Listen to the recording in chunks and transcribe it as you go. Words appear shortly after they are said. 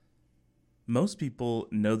Most people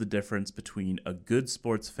know the difference between a good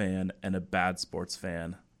sports fan and a bad sports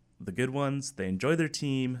fan. The good ones, they enjoy their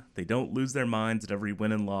team, they don't lose their minds at every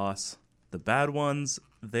win and loss. The bad ones,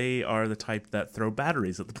 they are the type that throw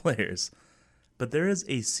batteries at the players. But there is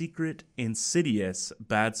a secret, insidious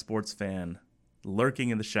bad sports fan lurking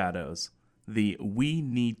in the shadows. The "we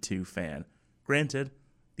need to" fan. Granted,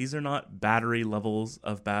 these are not battery levels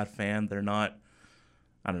of bad fan. They're not,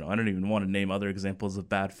 I don't even want to name other examples of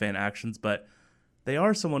bad fan actions, but they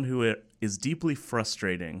are someone who is deeply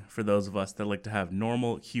frustrating for those of us that like to have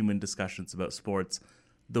normal human discussions about sports.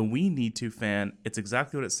 The "we need to" fan, it's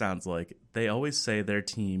exactly what it sounds like. They always say their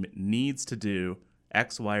team needs to do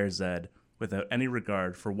X, Y, or Z without any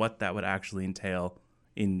regard for what that would actually entail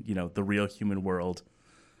in, the real human world.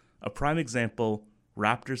 A prime example,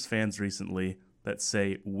 Raptors fans recently that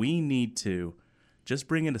say we need to just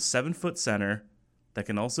bring in a 7-foot center that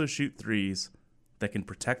can also shoot threes, that can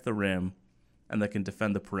protect the rim, and that can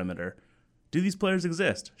defend the perimeter. Do these players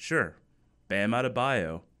exist? Sure. Bam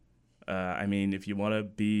Adebayo. If you want to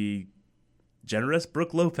be generous,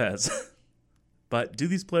 Brook Lopez. But do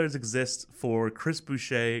these players exist for Chris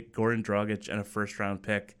Boucher, Goran Dragic, and a first-round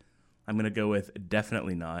pick? I'm going to go with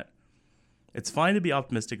definitely not. It's fine to be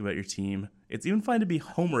optimistic about your team. It's even fine to be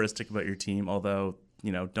homeristic about your team, although,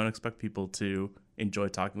 don't expect people to enjoy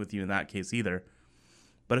talking with you in that case either.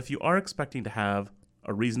 But if you are expecting to have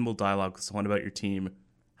a reasonable dialogue with someone about your team,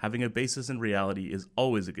 having a basis in reality is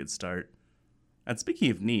always a good start. And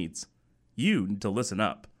speaking of needs, you need to listen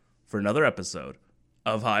up for another episode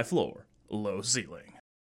of High Floor, Low Ceiling.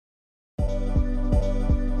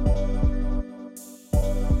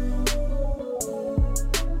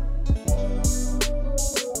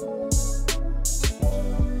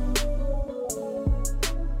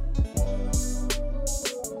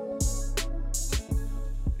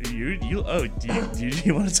 Do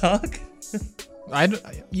you want to talk?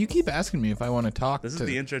 You keep asking me if I want to talk. This is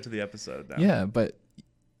the intro to the episode now. Yeah, but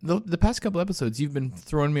the past couple episodes, you've been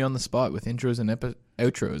throwing me on the spot with intros and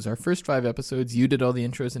outros. Our first 5 episodes, you did all the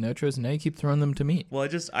intros and outros, and now you keep throwing them to me. Well,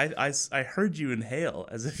 I heard you inhale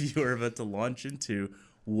as if you were about to launch into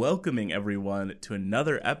welcoming everyone to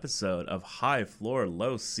another episode of High Floor,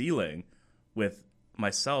 Low Ceiling with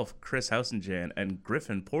myself, Chris Hausenjan, and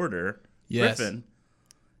Griffin Porter. Yes. Griffin,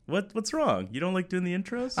 what's wrong? You don't like doing the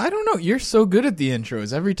intros? I don't know. You're so good at the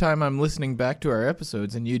intros. Every time I'm listening back to our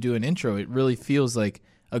episodes and you do an intro, it really feels like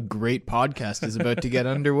a great podcast is about to get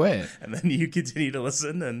underway. And then you continue to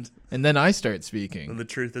listen, and then I start speaking. And the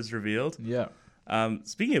truth is revealed. Yeah.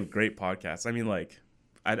 Speaking of great podcasts,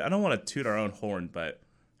 I don't want to toot our own horn, but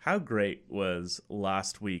how great was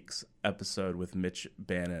last week's episode with Mitch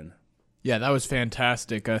Bannon? Yeah, that was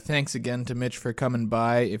fantastic. Thanks again to Mitch for coming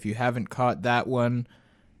by. If you haven't caught that one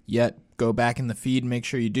yet, go back in the feed. Make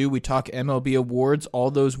sure you do. We talk MLB awards.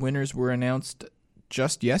 All those winners were announced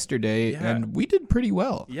just yesterday, and we did pretty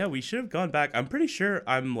well. Yeah, we should have gone back. I'm pretty sure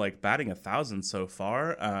I'm batting 1,000 so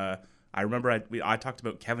far. I remember I talked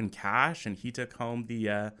about Kevin Cash, and he took home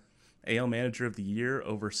the AL Manager of the Year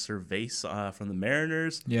over Cervase from the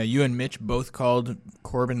Mariners. Yeah, you and Mitch both called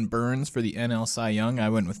Corbin Burns for the NL Cy Young. I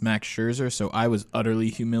went with Max Scherzer, so I was utterly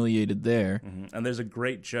humiliated there. Mm-hmm. And there's a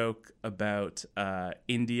great joke about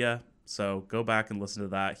India, so go back and listen to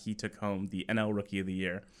that. He took home the NL Rookie of the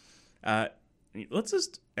Year. We're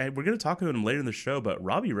going to talk about him later in the show, but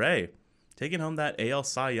Robbie Ray taking home that AL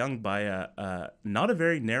Cy Young by not a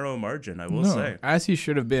very narrow margin, I will say. As he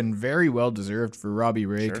should have been. Very well deserved for Robbie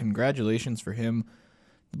Ray. Sure. Congratulations for him.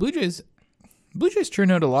 The Blue Jays turn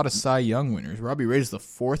out a lot of Cy Young winners. Robbie Ray is the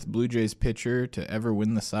 4th Blue Jays pitcher to ever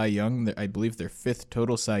win the Cy Young. I believe their 5th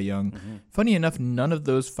total Cy Young. Mm-hmm. Funny enough, none of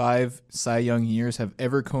those 5 Cy Young years have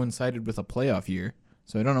ever coincided with a playoff year.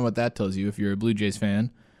 So I don't know what that tells you if you're a Blue Jays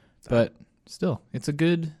fan. But still, it's a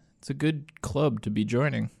good club to be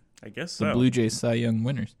joining. I guess so. The Blue Jays Cy Young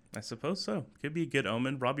winners. I suppose so. Could be a good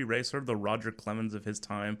omen. Robbie Ray, sort of the Roger Clemens of his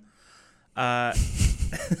time. I'm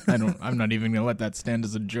not even gonna let that stand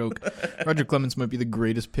as a joke. Roger Clemens might be the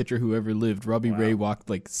greatest pitcher who ever lived. Robbie Ray walked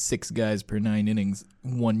like 6 guys per 9 innings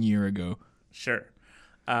 1 year ago. Sure.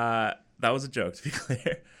 That was a joke, to be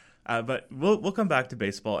clear. But we'll come back to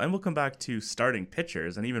baseball, and we'll come back to starting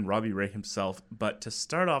pitchers and even Robbie Ray himself. But to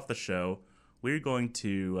start off the show, we're going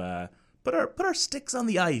to put our sticks on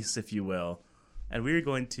the ice, if you will, and we're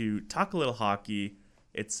going to talk a little hockey.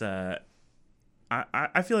 It's I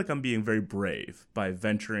feel like I'm being very brave by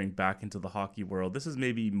venturing back into the hockey world. This is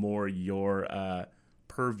maybe more your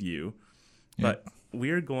purview, but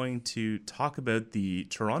we're going to talk about the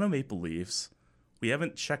Toronto Maple Leafs. We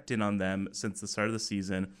haven't checked in on them since the start of the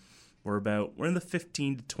season. We're in the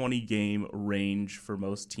 15 to 20 game range for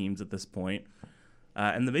most teams at this point.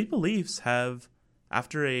 And the Maple Leafs have,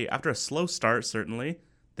 after a slow start, certainly,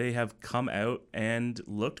 they have come out and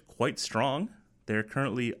looked quite strong. They're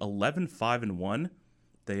currently 11-5-1.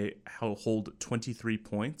 They hold 23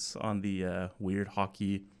 points on the weird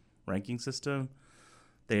hockey ranking system.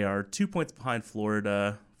 They are 2 points behind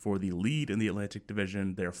Florida for the lead in the Atlantic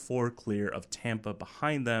Division. They're 4 clear of Tampa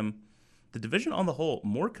behind them. The division on the whole,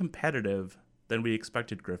 more competitive than we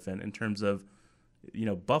expected, Griffin, in terms of,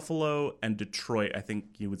 Buffalo and Detroit, I think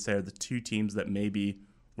you would say are the two teams that maybe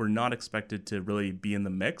were not expected to really be in the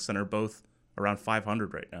mix and are both around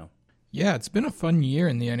 500 right now. Yeah, it's been a fun year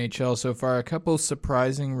in the NHL so far. A couple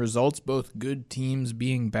surprising results, both good teams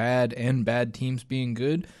being bad and bad teams being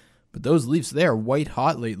good. But those Leafs, they are white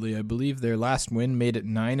hot lately. I believe their last win made it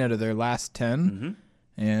 9 out of their last 10. Mm-hmm.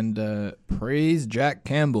 And praise Jack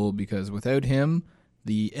Campbell, because without him,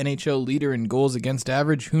 the NHL leader in goals against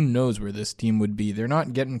average, who knows where this team would be. They're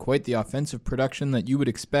not getting quite the offensive production that you would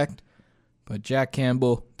expect. But Jack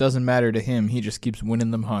Campbell, doesn't matter to him. He just keeps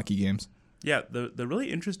winning them hockey games. Yeah, the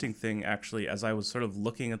really interesting thing, actually, as I was sort of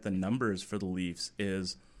looking at the numbers for the Leafs,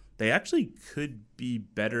 is they actually could be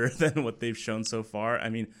better than what they've shown so far. I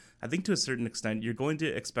mean, I think to a certain extent, you're going to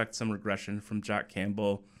expect some regression from Jack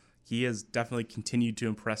Campbell. He has definitely continued to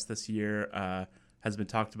impress this year, has been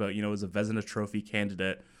talked about, as a Vezina Trophy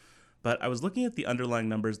candidate. But I was looking at the underlying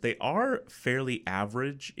numbers. They are fairly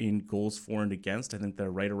average in goals for and against. I think they're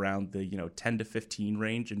right around the 10 to 15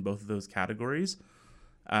 range in both of those categories.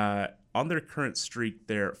 On their current streak,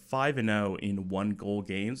 they're 5-0 in 1-goal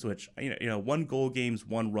games, which 1-goal games,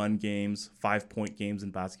 1-run games, 5-point games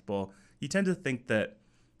in basketball. You tend to think that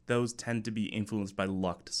those tend to be influenced by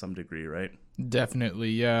luck to some degree, right? Definitely,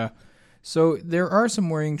 yeah. So there are some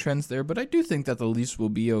worrying trends there, but I do think that the Leafs will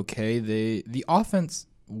be okay. The offense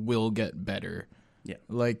will get better. Yeah.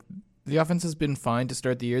 Like, the offense has been fine to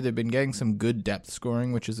start the year. They've been getting some good depth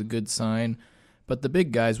scoring, which is a good sign. But the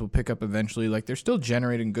big guys will pick up eventually. Like, they're still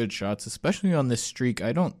generating good shots, especially on this streak.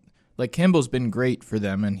 Campbell's been great for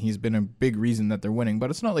them, and he's been a big reason that they're winning. But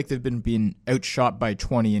it's not like they've been being outshot by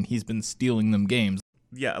 20 and he's been stealing them games.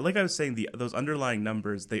 Yeah, like I was saying, those underlying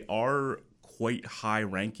numbers, they are quite high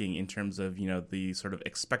ranking in terms of, the sort of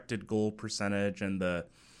expected goal percentage and the,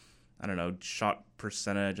 shot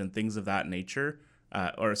percentage and things of that nature.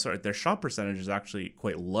 Their shot percentage is actually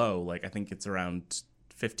quite low. Like, I think it's around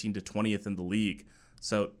 15 to 20th in the league.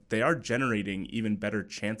 So they are generating even better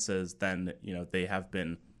chances than, they have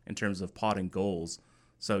been in terms of potting goals.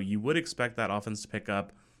 So you would expect that offense to pick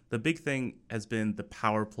up. The big thing has been the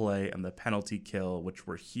power play and the penalty kill, which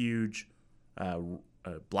were huge.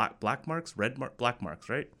 Black marks, black marks,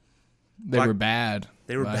 right? They were bad.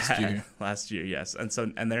 They were last bad year. last year, yes.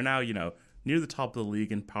 And they're now, near the top of the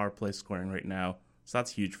league in power play scoring right now. So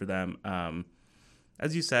that's huge for them.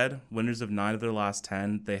 As you said, winners of 9 of their last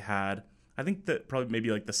 10. They had, I think that probably maybe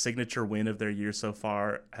like the signature win of their year so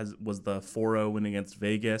far was the 4-0 win against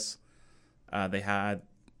Vegas. They had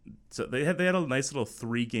a nice little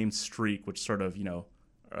 3-game streak, which sort of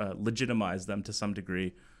legitimized them to some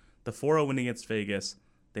degree. The 4-0 win against Vegas,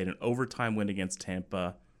 they had an overtime win against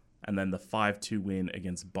Tampa, and then the 5-2 win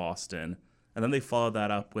against Boston. And then they followed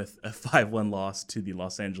that up with a 5-1 loss to the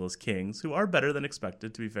Los Angeles Kings, who are better than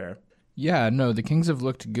expected, to be fair. Yeah, no, the Kings have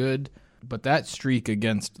looked good, but that streak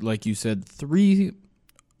against, like you said, 3,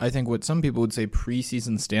 I think what some people would say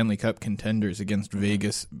preseason Stanley Cup contenders against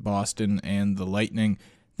Vegas, Boston, and the Lightning,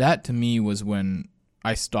 that to me was when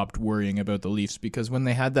I stopped worrying about the Leafs, because when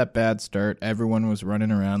they had that bad start, everyone was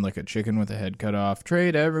running around like a chicken with a head cut off.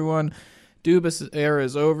 Trade everyone. Dubas' era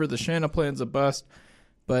is over. The Shanna plan's a bust.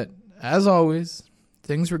 But as always,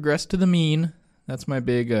 things regress to the mean. That's my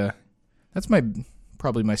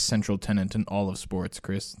probably my central tenet in all of sports,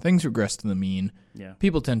 Chris. Things regress to the mean. Yeah.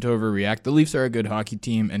 People tend to overreact. The Leafs are a good hockey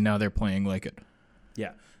team, and now they're playing like it.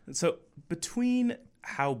 Yeah. So between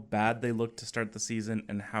how bad they looked to start the season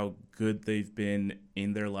and how good they've been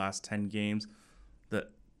in their last 10 games,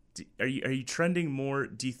 are you trending more?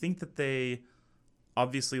 Do you think that they,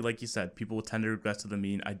 obviously, like you said, people will tend to regress to the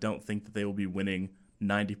mean. I don't think that they will be winning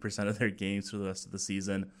 90% of their games for the rest of the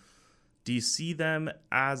season. Do you see them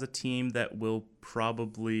as a team that will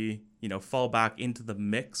probably, fall back into the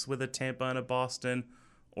mix with a Tampa and a Boston?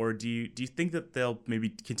 Or do you think that they'll maybe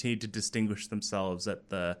continue to distinguish themselves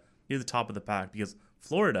at near the top of the pack? Because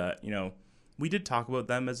Florida, we did talk about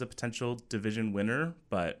them as a potential division winner,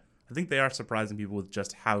 but I think they are surprising people with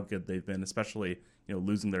just how good they've been, especially,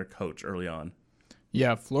 losing their coach early on.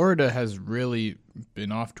 Yeah, Florida has really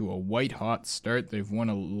been off to a white-hot start. They've won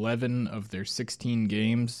 11 of their 16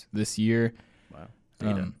 games this year. Wow.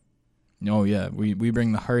 Oh, yeah. We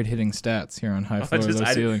bring the hard-hitting stats here on High Floor, Low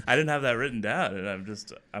Ceiling. I didn't have that written down,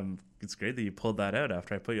 and it's great that you pulled that out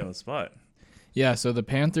after I put you on the spot. Yeah, so the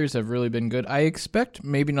Panthers have really been good. I expect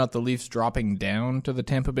maybe not the Leafs dropping down to the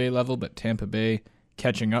Tampa Bay level, but Tampa Bay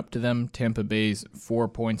catching up to them. Tampa Bay's 4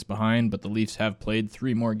 points behind, but the Leafs have played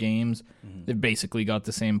 3 more games. Mm-hmm. They've basically got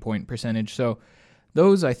the same point percentage. So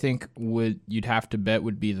those, I think, you'd have to bet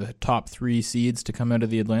would be the top 3 seeds to come out of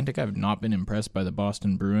the Atlantic. I've not been impressed by the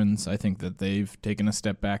Boston Bruins. I think that they've taken a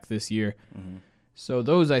step back this year. Mm-hmm. So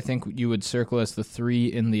those, I think, you would circle as the 3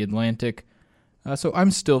 in the Atlantic. So I'm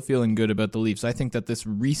still feeling good about the Leafs. I think that this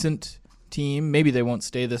recent team, maybe they won't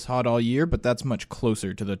stay this hot all year, but that's much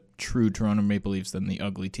closer to the true Toronto Maple Leafs than the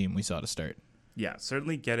ugly team we saw to start. Yeah,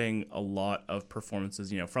 certainly getting a lot of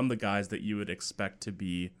performances, from the guys that you would expect to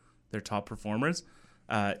be their top performers.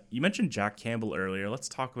 You mentioned Jack Campbell earlier. Let's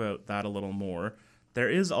talk about that a little more. There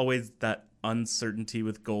is always that uncertainty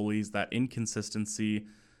with goalies, that inconsistency,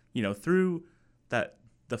 through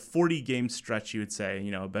the 40-game stretch, you would say,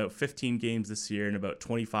 about 15 games this year and about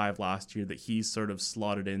 25 last year, that he's sort of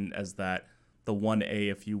slotted in as the 1A,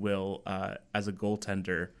 if you will, as a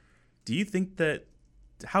goaltender. Do you think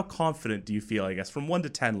how confident do you feel, I guess, from 1 to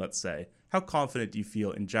 10, let's say, how confident do you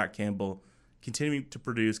feel in Jack Campbell continuing to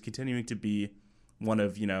produce, continuing to be one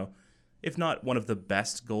of, if not one of the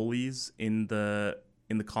best goalies in the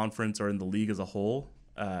conference or in the league as a whole,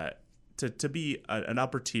 to be an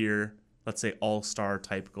upper tier, let's say, all-star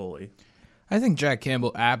type goalie? I think Jack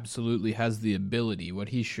Campbell absolutely has the ability. What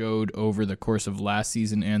he showed over the course of last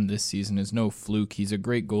season and this season is no fluke. He's a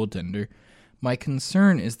great goaltender. My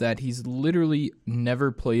concern is that he's literally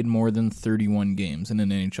never played more than 31 games in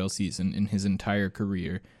an NHL season in his entire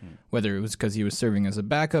career, whether it was because he was serving as a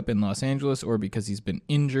backup in Los Angeles or because he's been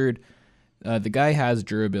injured. The guy has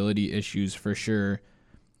durability issues for sure.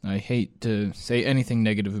 I hate to say anything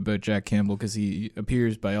negative about Jack Campbell because he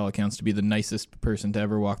appears, by all accounts, to be the nicest person to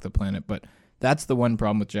ever walk the planet. But that's the one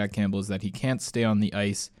problem with Jack Campbell, is that he can't stay on the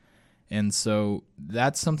ice. And so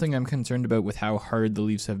that's something I'm concerned about with how hard the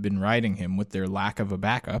Leafs have been riding him with their lack of a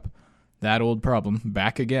backup. That old problem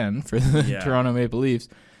back again for the Toronto Maple Leafs.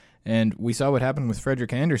 And we saw what happened with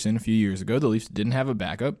Frederik Andersen a few years ago. The Leafs didn't have a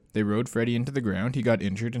backup. They rode Freddie into the ground. He got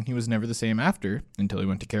injured, and he was never the same after, until he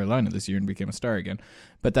went to Carolina this year and became a star again.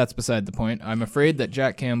 But that's beside the point. I'm afraid that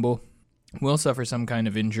Jack Campbell will suffer some kind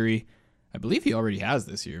of injury. I believe he already has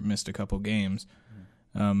this year, missed a couple games.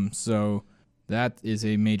 So that is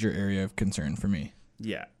a major area of concern for me.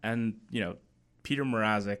 Yeah, and, Peter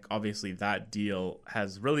Mrazek, obviously that deal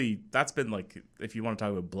that's been like, if you want to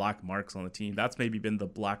talk about black marks on the team, that's maybe been the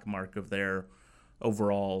black mark of their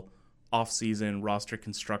overall offseason roster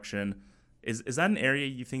construction. Is that an area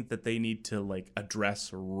you think that they need to address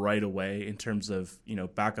right away in terms of,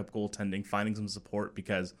 backup goaltending, finding some support?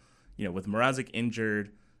 Because, with Mrazek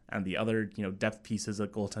injured and the other, depth pieces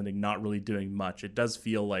of goaltending not really doing much, it does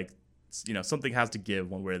feel like, something has to give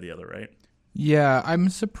one way or the other, right? Yeah, I'm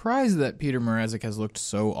surprised that Peter Mrazek has looked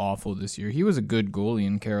so awful this year. He was a good goalie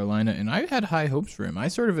in Carolina, and I had high hopes for him. I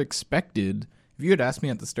sort of expected, if you had asked me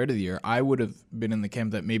at the start of the year, I would have been in the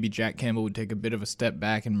camp that maybe Jack Campbell would take a bit of a step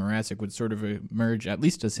back and Mrazek would sort of emerge at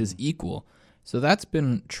least as his equal. So that's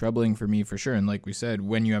been troubling for me for sure. And like we said,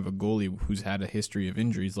 when you have a goalie who's had a history of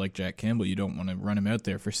injuries like Jack Campbell, you don't want to run him out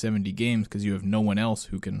there for 70 games because you have no one else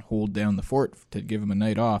who can hold down the fort to give him a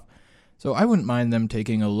night off. So I wouldn't mind them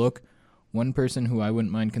taking a look. One person who I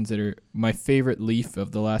wouldn't mind consider my favorite Leaf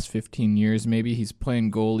of the last 15 years, maybe. He's playing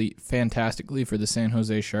goalie fantastically for the San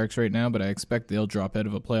Jose Sharks right now, but I expect they'll drop out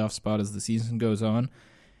of a playoff spot as the season goes on.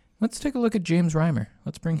 Let's take a look at James Reimer.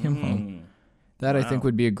 Let's bring him home. That, wow. I think,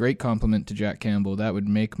 would be a great compliment to Jack Campbell. That would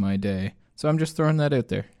make my day. So I'm just throwing that out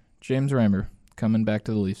there. James Reimer coming back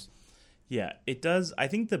to the Leafs. Yeah, it does. I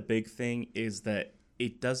think the big thing is that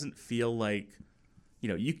it doesn't feel like,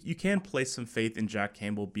 you can place some faith in Jack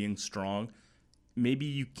Campbell being strong. Maybe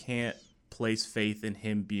you can't place faith in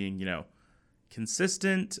him being,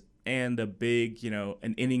 consistent and a big,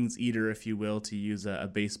 an innings eater, if you will, to use a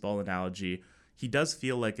baseball analogy. He does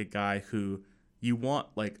feel like a guy who you want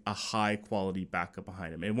a high quality backup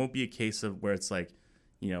behind him. It won't be a case of where it's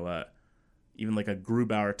even like a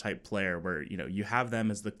Grubauer type player where, you have them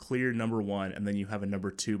as the clear number one and then you have a number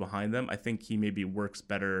two behind them. I think he maybe works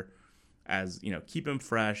better as, keep him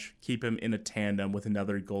fresh, keep him in a tandem with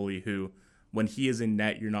another goalie who, when he is in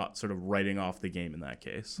net, you're not sort of writing off the game in that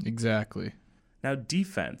case. Exactly. Now,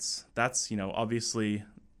 defense, that's, obviously,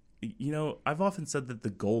 I've often said that the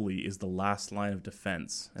goalie is the last line of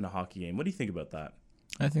defense in a hockey game. What do you think about that?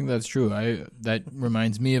 I think that's true. That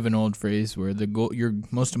reminds me of an old phrase where your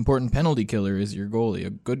most important penalty killer is your goalie.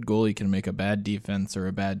 A good goalie can make a bad defense or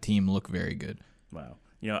a bad team look very good. Wow.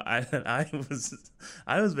 I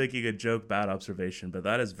was making a joke, bad observation, but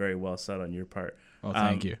that is very well said on your part. Well,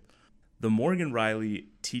 thank you. The Morgan Rielly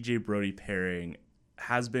TJ Brodie pairing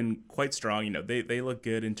has been quite strong. They look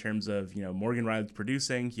good in terms of Morgan Rielly's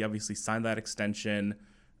producing. He obviously signed that extension,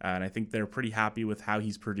 and I think they're pretty happy with how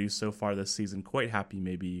he's produced so far this season. Quite happy,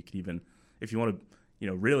 maybe you could even, if you want to.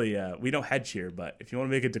 Really, we don't hedge here, but if you want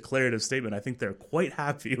to make a declarative statement, I think they're quite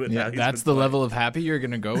happy with how he's that's the playing. Level of happy you're going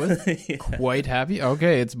to go with? Quite happy?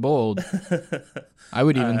 Okay, it's bold. I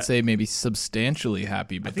would even say maybe substantially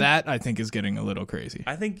happy, but I think is getting a little crazy.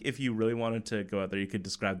 I think if you really wanted to go out there, you could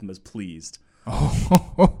describe them as pleased.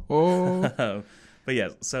 Oh. But yeah,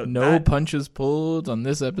 so no punches pulled on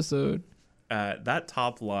this episode. That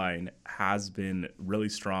top line has been really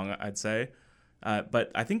strong, I'd say. But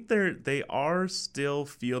I think they are still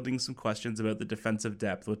fielding some questions about the defensive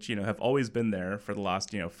depth, which have always been there for the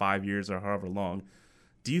last 5 years or however long.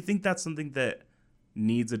 Do you think that's something that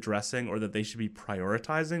needs addressing, or that they should be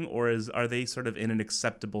prioritizing, or are they sort of in an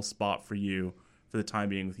acceptable spot for you for the time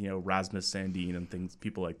being with Rasmus Sandin and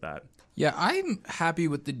people like that? Yeah, I'm happy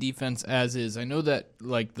with the defense as is. I know that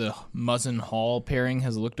the Muzzin Hall pairing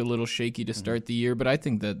has looked a little shaky to start the year, but I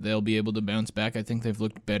think that they'll be able to bounce back. I think they've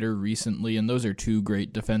looked better recently, and those are two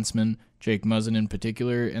great defensemen, Jake Muzzin in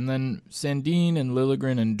particular, and then Sandin and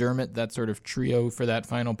Liljegren and Dermott, that sort of trio for that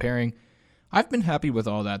final pairing. I've been happy with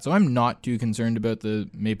all that, so I'm not too concerned about the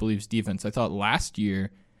Maple Leafs defense. I thought last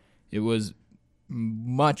year it was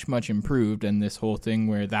much, much improved, and this whole thing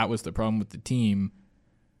where that was the problem with the team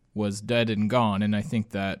was dead and gone, and I think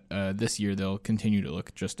that this year they'll continue to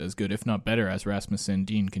look just as good, if not better, as Rasmus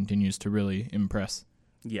Sandin continues to really impress.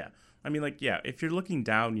 Yeah. I mean, if you're looking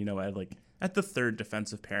down, at the third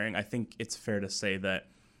defensive pairing, I think it's fair to say that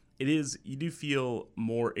you do feel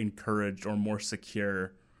more encouraged or more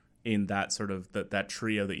secure in that sort of that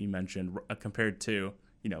trio that you mentioned compared to,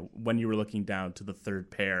 when you were looking down to the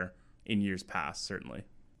third pair in years past, certainly.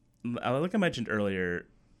 Like I mentioned earlier,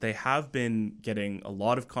 they have been getting a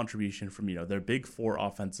lot of contribution from, their big four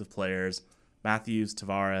offensive players, Matthews,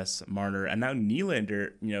 Tavares, Marner, and now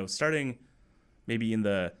Nylander, starting maybe in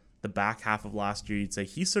the back half of last year, you'd say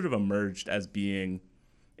he sort of emerged as being,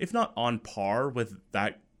 if not on par with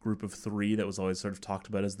that group of three that was always sort of talked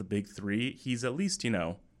about as the big three, he's at least,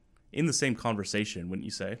 in the same conversation, wouldn't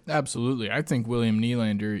you say? Absolutely. I think William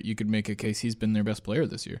Nylander, you could make a case he's been their best player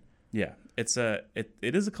this year. Yeah, it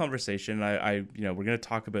is a conversation. We're going to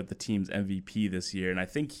talk about the team's MVP this year, and I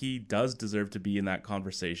think he does deserve to be in that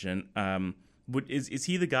conversation. Is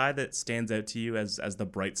he the guy that stands out to you as the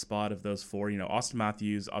bright spot of those four? Austin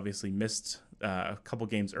Matthews obviously missed a couple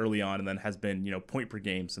games early on, and then has been point per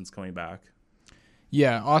game since coming back.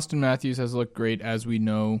 Yeah, Austin Matthews has looked great, as we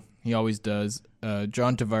know. He always does.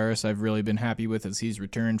 John Tavares I've really been happy with as he's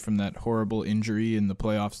returned from that horrible injury in the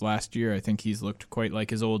playoffs last year. I think he's looked quite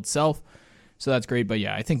like his old self, so that's great. But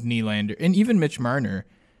yeah, I think Nylander, and even Mitch Marner,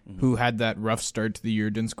 who had that rough start to the year,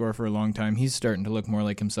 didn't score for a long time, he's starting to look more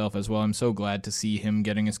like himself as well. I'm so glad to see him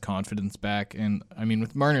getting his confidence back. And I mean,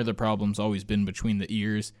 with Marner, the problem's always been between the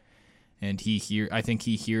ears, and I think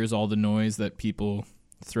he hears all the noise that people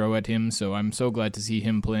throw at him, so I'm so glad to see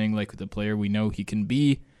him playing like the player we know he can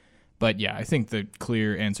be. But yeah, I think the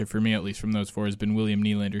clear answer for me, at least from those four, has been William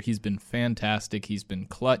Nylander. He's been fantastic. He's been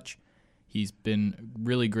clutch. He's been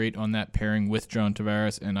really great on that pairing with John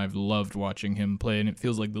Tavares, and I've loved watching him play, and it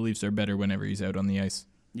feels like the Leafs are better whenever he's out on the ice.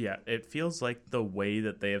 Yeah, it feels like the way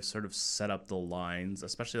that they have sort of set up the lines,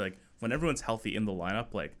 especially when everyone's healthy in the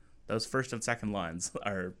lineup, those first and second lines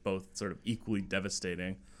are both sort of equally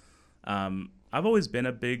devastating. I've always been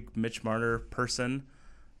a big Mitch Marner person.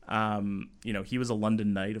 He was a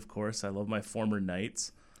London Knight, of course. I love my former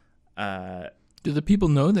Knights. Do the people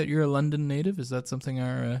know that you're a London native? Is that something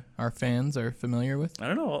our fans are familiar with? I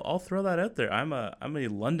don't know. I'll throw that out there. I'm a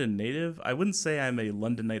London native. I wouldn't say I'm a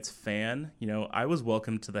London Knights fan. I was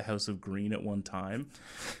welcomed to the House of Green at one time.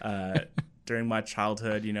 During my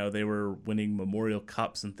childhood, they were winning Memorial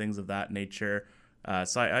Cups and things of that nature.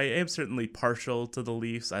 So I am certainly partial to the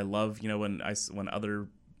Leafs. I love, when other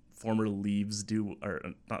former Leafs do, or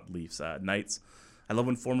not Leafs, Knights. I love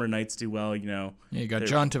when former Knights do well, Yeah, you got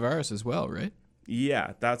John Tavares as well, right?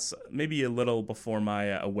 Yeah, that's maybe a little before my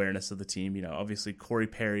awareness of the team. Obviously Corey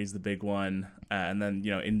Perry's the big one. And then,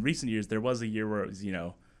 in recent years, there was a year where it was,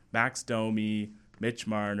 Max Domi, Mitch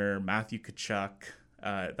Marner, Matthew Tkachuk,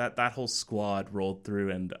 that whole squad rolled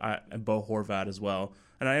through, and Bo Horvat as well.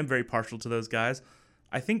 And I am very partial to those guys.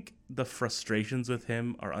 I think the frustrations with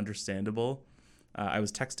him are understandable. I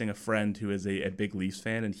was texting a friend who is a big Leafs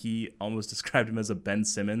fan, and he almost described him as a Ben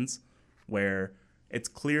Simmons, where it's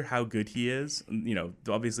clear how good he is. You know,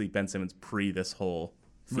 obviously Ben Simmons pre this whole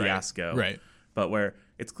fiasco, Right. but where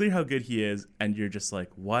it's clear how good he is, and you're just like,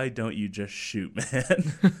 why don't you just shoot,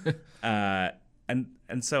 man?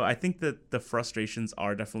 And so I think that the frustrations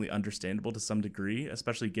are definitely understandable to some degree,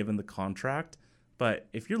 especially given the contract. But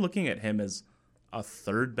if you're looking at him as a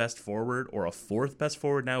third best forward or a fourth best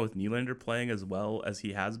forward now with Nylander playing as well as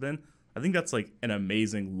he has been, I think that's like an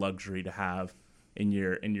amazing luxury to have in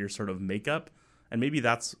your sort of makeup. And maybe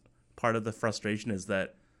that's part of the frustration, is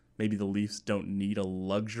that maybe the Leafs don't need a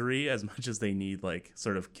luxury as much as they need like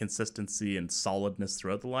sort of consistency and solidness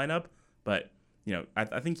throughout the lineup. But you know,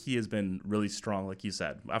 I think he has been really strong, like you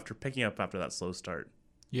said, after picking up after that slow start.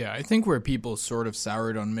 Yeah, I think where people sort of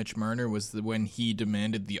soured on Mitch Marner was when he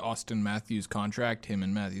demanded the Auston Matthews contract. Him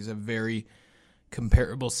and Matthews have very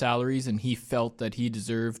comparable salaries, and he felt that he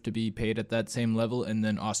deserved to be paid at that same level. And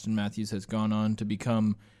then Auston Matthews has gone on to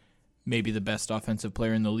become maybe the best offensive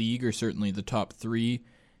player in the league, or certainly the top three,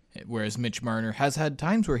 whereas Mitch Marner has had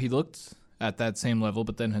times where he looked at that same level,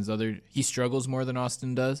 but then he struggles more than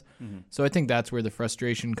Austin does. Mm-hmm. So I think that's where the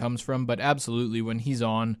frustration comes from. But absolutely, when he's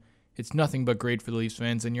on, it's nothing but great for the Leafs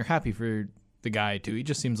fans, and you're happy for the guy too. He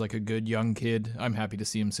just seems like a good young kid. I'm happy to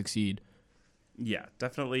see him succeed. Yeah,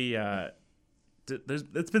 definitely.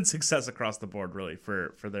 It's been success across the board, really,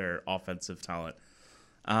 for their offensive talent.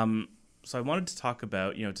 So I wanted to talk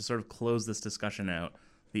about, you know, to sort of close this discussion out,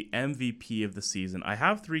 the MVP of the season. I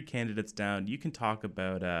have 3 candidates down. You can talk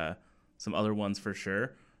about some other ones for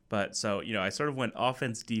sure. But so, you know, I sort of went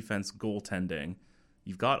offense, defense, goaltending.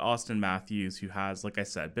 You've got Auston Matthews, who has, like I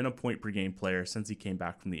said, been a point-per-game player since he came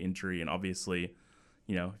back from the injury. And obviously,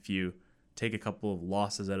 you know, if you take a couple of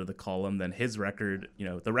losses out of the column, then his record, you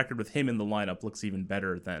know, the record with him in the lineup looks even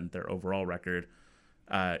better than their overall record.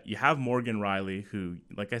 You have Morgan Rielly, who,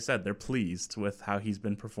 like I said, they're pleased with how he's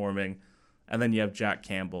been performing. And then you have Jack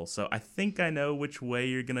Campbell. So I think I know which way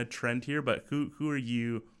you're going to trend here, but who are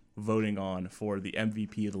you voting on for the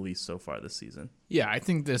MVP of the Leafs so far this season? Yeah, I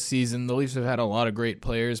think this season the Leafs have had a lot of great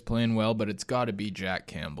players playing well, but it's got to be Jack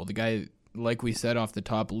Campbell. The guy, like we said off the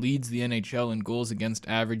top, leads the NHL in goals against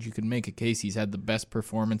average. You could make a case he's had the best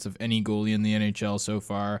performance of any goalie in the NHL so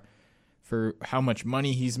far for how much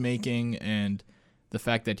money he's making, and the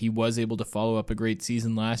fact that he was able to follow up a great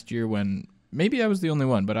season last year when maybe I was the only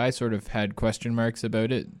one, but I sort of had question marks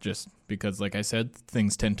about it just because, like I said,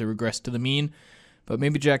 things tend to regress to the mean. But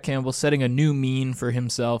maybe Jack Campbell setting a new mean for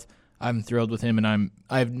himself. I'm thrilled with him, and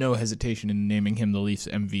I have no hesitation in naming him the Leafs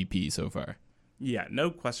MVP so far. Yeah,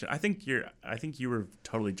 no question. I think you were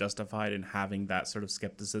totally justified in having that sort of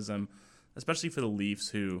skepticism, especially for the Leafs,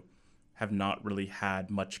 who have not really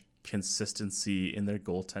had much consistency in their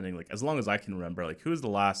goaltending. Like, as long as I can remember, like, who's the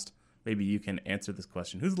last? Maybe you can answer this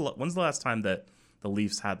question. When's the last time that the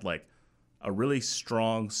Leafs had like a really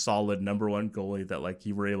strong, solid number one goalie that like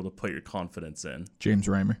you were able to put your confidence in? James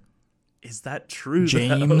Reimer. Is that true?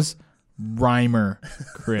 James Reimer,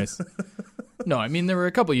 Chris. No, I mean, there were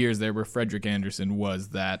a couple years there where Frederik Andersen was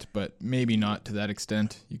that, but maybe not to that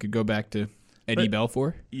extent. You could go back to Eddie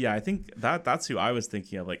Belfour. Yeah, I think that's who I was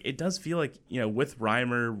thinking of. Like, it does feel like, you know, with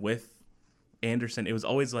Reimer, with Andersen, it was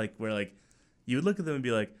always like where like you would look at them and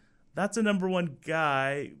be like, that's a number one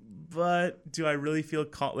guy, but do I really feel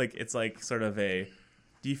like it's like sort of do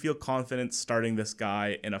you feel confident starting this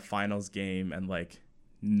guy in a finals game and like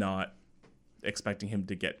not expecting him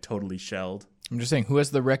to get totally shelled? I'm just saying, who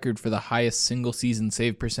has the record for the highest single season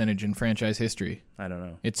save percentage in franchise history? I don't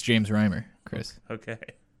know. It's James Reimer, Chris. Okay.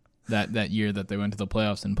 That year that they went to the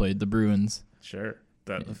playoffs and played the Bruins. Sure.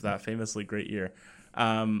 That famously great year.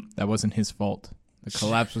 That wasn't his fault. The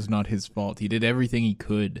collapse was not his fault. He did everything he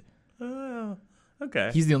could. Oh, okay.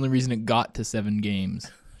 He's the only reason it got to 7 games.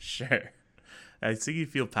 Sure. I think you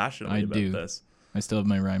feel passionately about this. I still have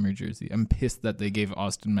my Reimer jersey. I'm pissed that they gave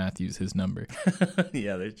Auston Matthews his number.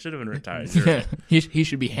 Yeah, they should have been retired. Yeah, he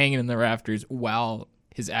should be hanging in the rafters while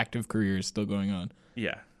his active career is still going on.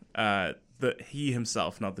 Yeah. He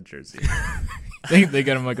himself, not the jersey. They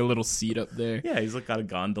got him like a little seat up there. Yeah, he's like got a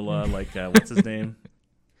gondola. Like what's his name?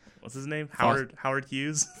 Howard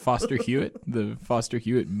Hughes. Foster Hewitt, the Foster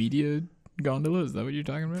Hewitt media gondola. Is that what you're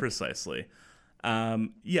talking about? Precisely.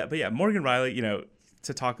 Morgan Rielly. You know,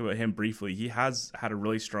 to talk about him briefly, he has had a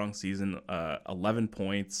really strong season. 11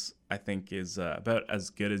 points, I think, is about as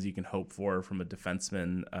good as you can hope for from a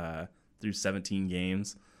defenseman through 17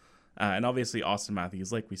 games. And obviously, Auston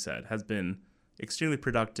Matthews, like we said, has been extremely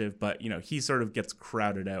productive, but, you know, he sort of gets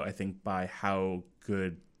crowded out, I think, by how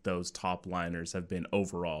good those top liners have been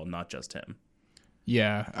overall, not just him.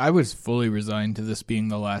 Yeah, I was fully resigned to this being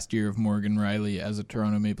the last year of Morgan Riley as a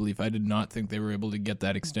Toronto Maple Leaf. I did not think they were able to get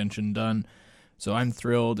that extension done. So I'm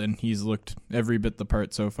thrilled, and he's looked every bit the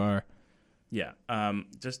part so far. Yeah.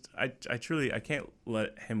 I truly can't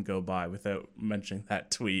let him go by without mentioning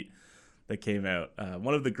that tweet that came out.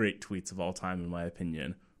 One of the great tweets of all time, in my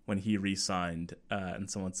opinion, when he re-signed, and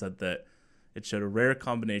someone said that it showed a rare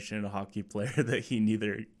combination in a hockey player that he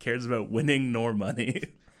neither cares about winning nor money.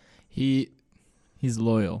 He's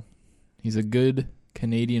loyal. He's a good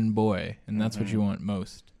Canadian boy, and that's what you want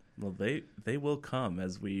most. Well, they will come,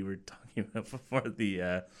 as we were talking about before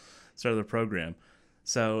the start of the program.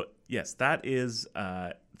 So, yes, that is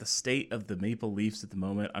the state of the Maple Leafs at the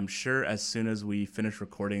moment. I'm sure as soon as we finish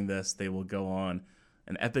recording this, they will go on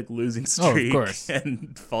an epic losing streak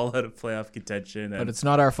and fall out of playoff contention. But it's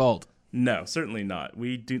not our fault. No, certainly not.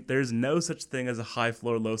 There's no such thing as a high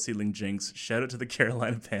floor, low ceiling jinx. Shout out to the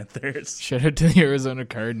Carolina Panthers. Shout out to the Arizona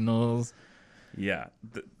Cardinals. Yeah,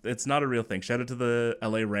 it's not a real thing. Shout out to the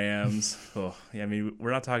LA Rams. Oh, yeah, I mean,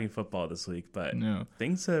 we're not talking football this week, but no.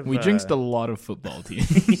 Things have... We jinxed a lot of football teams.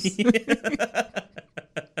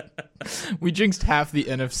 We jinxed half the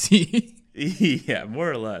NFC. Yeah, more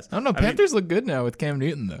or less. I don't know. Panthers look good now with Cam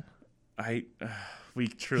Newton, though. We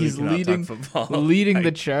truly He's cannot leading, talk football. leading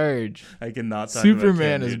the charge. I cannot talk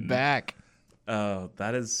Superman about Cam is Newton. back. Oh,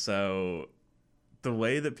 that is so... The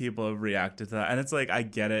way that people have reacted to that, and it's like, I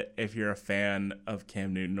get it if you're a fan of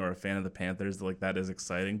Cam Newton or a fan of the Panthers, like, that is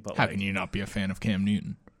exciting. But how can you not be a fan of Cam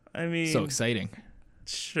Newton? I mean, so exciting.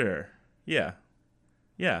 Sure, yeah.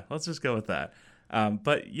 Let's just go with that.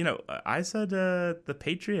 But I said the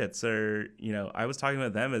Patriots are, I was talking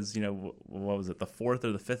about them as, what was it, the fourth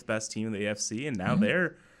or the fifth best team in the AFC, and now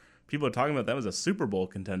people are talking about them as a Super Bowl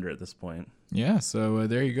contender at this point. Yeah, so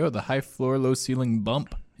there you go, the high floor, low ceiling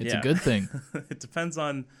bump. It's a good thing. It depends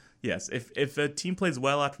on, yes, if a team plays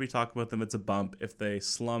well after we talk about them, it's a bump. If they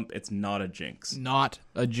slump, it's not a jinx. Not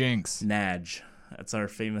a jinx. NAJ. That's our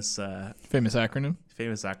famous acronym.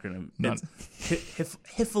 Famous acronym. It's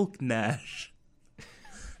Hiflknash.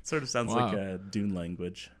 Sort of sounds like a Dune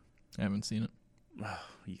language. I haven't seen it. Oh,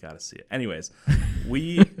 you got to see it. Anyways,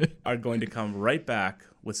 we are going to come right back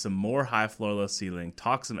with some more high floor, low ceiling,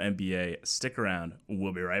 talk some NBA. Stick around.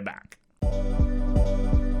 We'll be right back.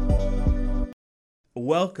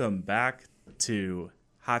 Welcome back to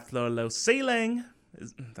High Floor, Low Ceiling.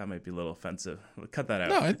 That might be a little offensive. We'll cut that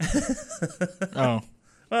out. Oh.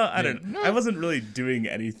 Well, I don't know. I wasn't really doing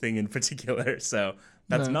anything in particular, so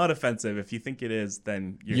that's not offensive. If you think it is,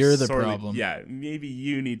 then you're the problem. Yeah, maybe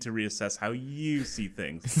you need to reassess how you see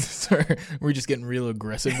things. Sorry, we're just getting real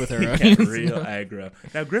aggressive with our audience. Real aggro.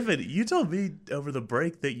 Now, Griffin, you told me over the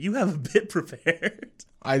break that you have a bit prepared.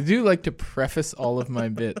 I do like to preface all of my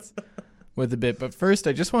bits with a bit, but first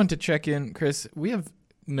I just wanted to check in, Chris. We have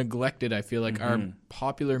neglected, I feel like, our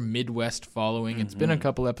popular Midwest following. It's been a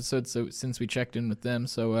couple episodes since we checked in with them.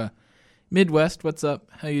 So Midwest, what's up?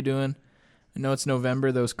 How you doing? I know it's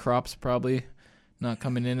November. Those crops probably not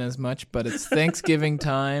coming in as much, but it's Thanksgiving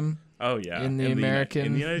time. Oh yeah, in the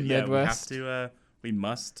American Midwest. Yeah, we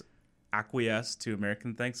must acquiesce to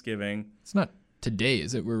American Thanksgiving. It's not today,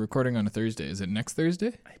 is it? We're recording on a Thursday. Is it next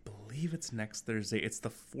Thursday? I believe it's next Thursday. It's the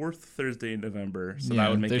fourth Thursday in November, so that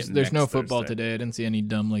would make it there's no football Thursday. today. I didn't see any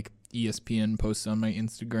dumb ESPN posts on my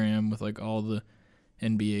Instagram with all the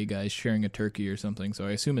NBA guys sharing a turkey or something, so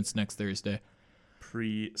I assume it's next Thursday.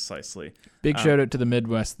 Precisely. Big shout out to the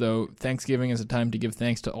Midwest, though. Thanksgiving is a time to give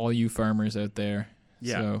thanks to all you farmers out there.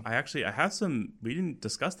 Yeah, so. I have some, we didn't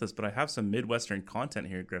discuss this, but I have some Midwestern content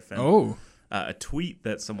here, Griffin. Oh. A tweet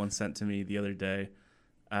that someone sent to me the other day.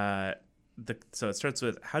 So it starts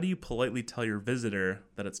with, how do you politely tell your visitor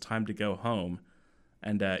that it's time to go home?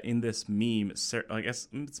 And in this meme, I guess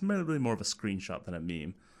it's really more of a screenshot than a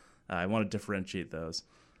meme. I want to differentiate those.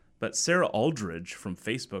 But Sarah Aldridge from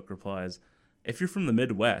Facebook replies, if you're from the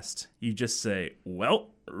Midwest, you just say,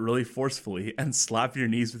 well, really forcefully and slap your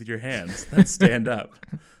knees with your hands, then stand up.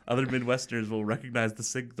 Other Midwesterners will recognize the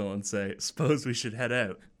signal and say, suppose we should head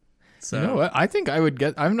out. So, you know what? I think I would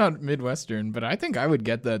get, I'm not Midwestern, but I think I would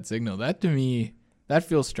get that signal. That to me, that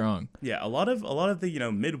feels strong. Yeah, a lot of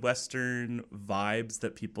the, Midwestern vibes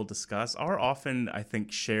that people discuss are often, I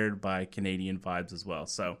think, shared by Canadian vibes as well.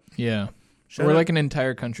 So yeah. We're like an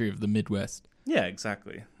entire country of the Midwest. Yeah,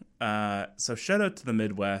 exactly. So shout out to the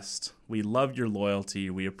Midwest. We love your loyalty.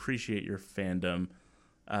 We appreciate your fandom.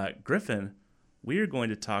 Griffin, we are going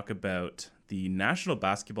to talk about the National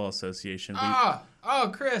Basketball Association.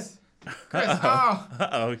 Chris.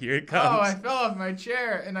 Uh-oh, here it comes. Oh, I fell off my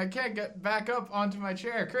chair, and I can't get back up onto my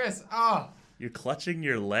chair. Chris, You're clutching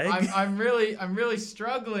your leg? I'm really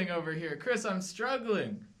struggling over here. Chris, I'm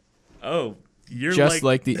struggling. Oh, you're just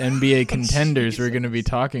like the NBA contenders we're going to be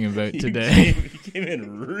talking about today. You came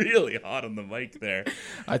in really hot on the mic there.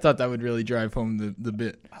 I thought that would really drive home the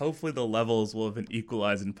bit. Hopefully the levels will have been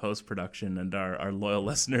equalized in post-production and our loyal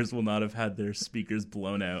listeners will not have had their speakers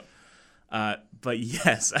blown out. But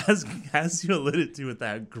yes, as you alluded to with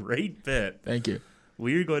that great bit. Thank you.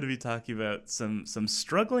 We're going to be talking about some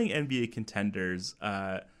struggling NBA contenders.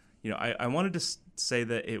 I wanted to say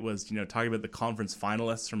that it was, talking about the conference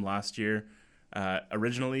finalists from last year.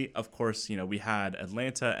 Originally, of course, we had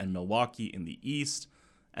Atlanta and Milwaukee in the East,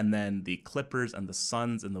 and then the Clippers and the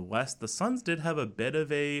Suns in the West. The Suns did have a bit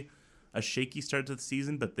of a shaky start to the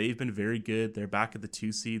season, but they've been very good. They're back at the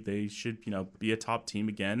 2 seed. They should, be a top team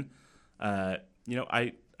again.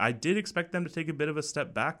 I did expect them to take a bit of a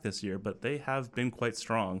step back this year, but they have been quite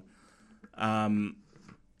strong.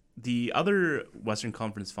 The other Western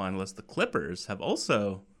Conference finalists, the Clippers, have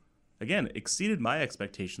also, again, exceeded my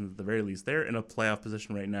expectations at the very least. They're in a playoff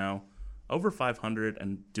position right now, over 500,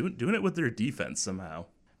 and doing it with their defense somehow.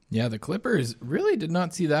 Yeah, the Clippers really did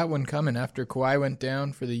not see that one coming after Kawhi went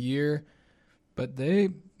down for the year, but they're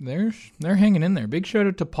hanging in there. Big shout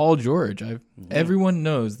out to Paul George. Everyone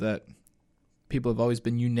knows that people have always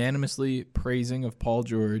been unanimously praising of Paul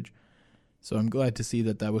George, so I'm glad to see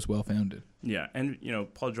that was well-founded. Yeah, and,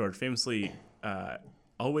 Paul George famously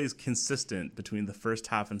always consistent between the first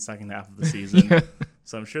half and second half of the season. Yeah.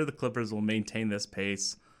 So I'm sure the Clippers will maintain this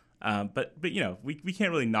pace. But we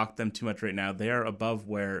can't really knock them too much right now. They are above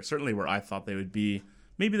where I thought they would be.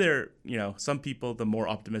 Maybe they're, some people, the more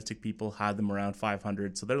optimistic people, had them around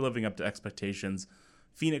 500, so they're living up to expectations.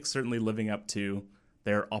 Phoenix certainly living up to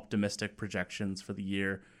their optimistic projections for the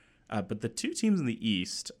year. But the two teams in the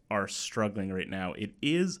East are struggling right now. It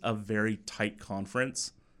is a very tight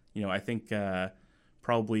conference. I think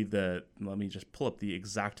probably let me just pull up the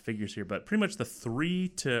exact figures here, but pretty much the 3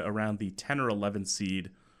 to around the 10 or 11 seed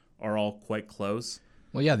are all quite close.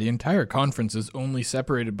 Well, yeah, the entire conference is only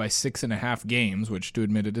separated by 6.5 games, which, to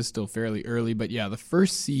admit, it is still fairly early. But yeah, the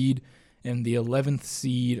first seed and the 11th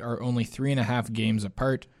seed are only 3.5 games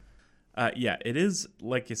apart. It is,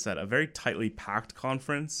 like you said, a very tightly packed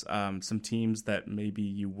conference. Some teams that maybe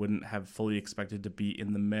you wouldn't have fully expected to be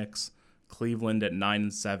in the mix. Cleveland at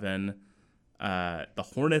 9-7. The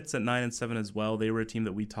Hornets at 9-7 as well. They were a team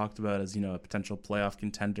that we talked about as, a potential playoff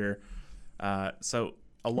contender.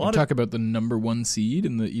 Talk about the number 1 seed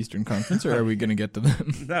in the Eastern Conference, or are we going to get to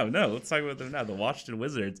them? No. Let's talk about them now. The Washington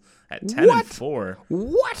Wizards at 10-4.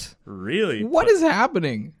 What? Really? What is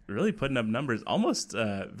happening? Really putting up numbers, almost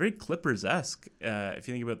very Clippers-esque. If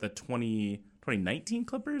you think about the 2019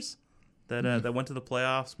 Clippers that went to the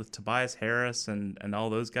playoffs with Tobias Harris and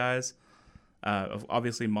all those guys.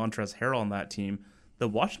 Obviously, Montrezl Harrell on that team. The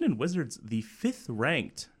Washington Wizards, the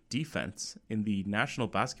 5th-ranked defense in the National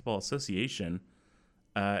Basketball Association.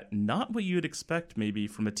 Not what you would expect maybe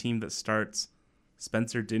from a team that starts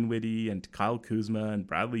Spencer Dinwiddie and Kyle Kuzma and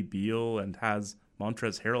Bradley Beal and has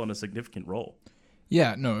Montrezl Harrell in a significant role.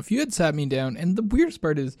 Yeah, no, if you had sat me down, and the weirdest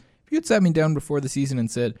part is, if you had sat me down before the season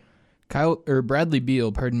and said, Bradley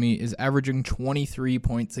Beal, is averaging 23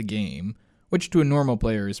 points a game, which to a normal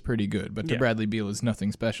player is pretty good, but to Bradley Beal is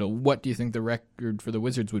nothing special. What do you think the record for the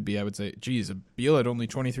Wizards would be? I would say, geez, Beal had only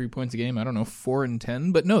 23 points a game. I don't know,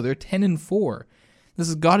 4-10, but no, they're 10-4. This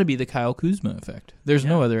has got to be the Kyle Kuzma effect. There's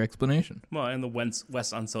no other explanation. Well, and the Wes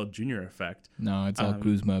Unseld Jr. effect. No, it's all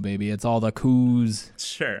Kuzma, baby. It's all the Kuz.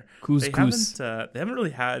 Sure. Kuz. They haven't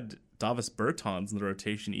really had Davis Bertans in the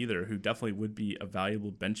rotation either, who definitely would be a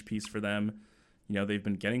valuable bench piece for them. They've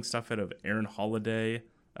been getting stuff out of Aaron Holiday.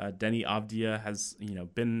 Denny Avdia has,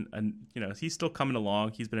 been, he's still coming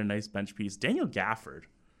along. He's been a nice bench piece. Daniel Gafford.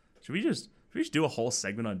 Should we just do a whole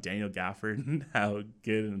segment on Daniel Gafford and how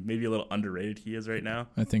good and maybe a little underrated he is right now?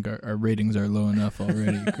 I think our ratings are low enough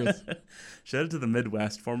already, Chris. Shout out to the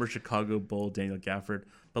Midwest, former Chicago Bull Daniel Gafford.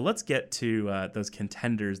 But let's get to those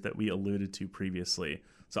contenders that we alluded to previously.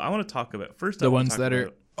 So I want to talk about first. The ones that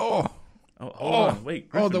are hold on, wait.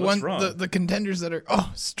 Griffin, what's wrong? The contenders that are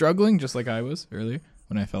struggling, just like I was earlier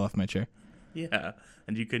when I fell off my chair. Yeah,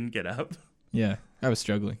 and you couldn't get up. Yeah, I was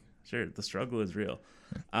struggling. Sure, the struggle is real.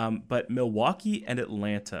 But Milwaukee and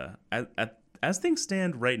Atlanta, as things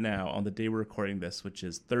stand right now on the day we're recording this, which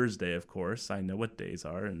is Thursday, of course. I know what days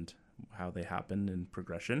are and how they happen in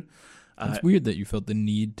progression. It's weird that you felt the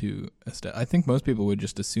need to I think most people would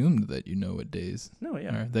just assume that you know what days No,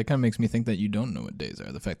 yeah. are. That kind of makes me think that you don't know what days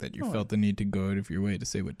are. The fact that you felt the need to go out of your way to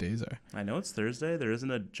say what days are. I know it's Thursday. There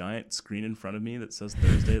isn't a giant screen in front of me that says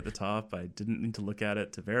Thursday at the top. I didn't need to look at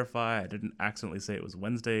it to verify. I didn't accidentally say it was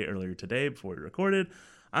Wednesday earlier today before we recorded.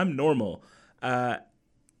 I'm normal.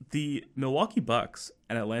 The Milwaukee Bucks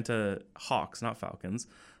and Atlanta Hawks, not Falcons,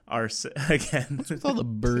 are again. With all the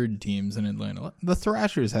bird teams in Atlanta, the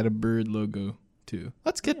Thrashers had a bird logo too.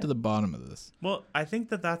 Let's get to the bottom of this. Well, I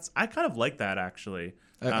think I kind of like that actually.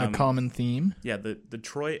 A common theme. Yeah, the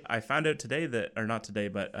Detroit. I found out today not today,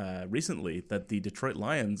 but recently that the Detroit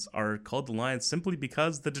Lions are called the Lions simply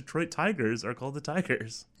because the Detroit Tigers are called the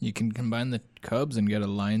Tigers. You can combine the Cubs and get a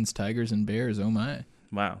Lions, Tigers, and Bears. Oh my!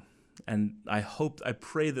 Wow. And I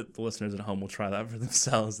pray that the listeners at home will try that for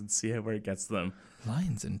themselves and see where it gets them.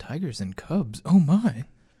 Lions and Tigers and Cubs. Oh my!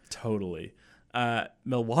 Totally.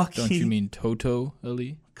 Milwaukee. Don't you mean Toto,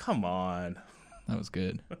 Ali? Come on. That was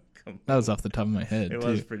good. That was off the top of my head. It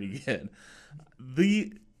was pretty good.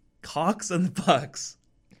 The Hawks and the Bucks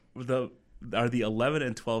are the 11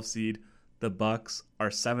 and 12 seed. The Bucks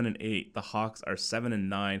are 7 and 8. The Hawks are 7 and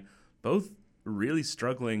 9. Both really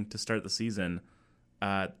struggling to start the season.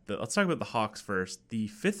 Let's talk about the Hawks first. The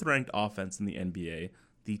 5th ranked offense in the NBA.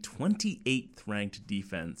 The 28th ranked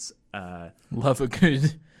defense. Love a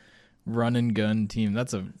good run and gun team.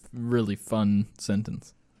 That's a really fun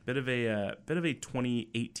sentence. Bit of a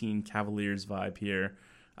 2018 Cavaliers vibe here.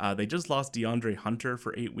 They just lost DeAndre Hunter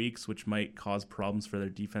for 8 weeks, which might cause problems for their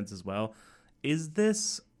defense as well. Is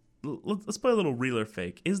this? Let's play a little real or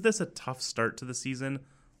fake. Is this a tough start to the season,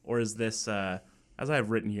 or is this, as I have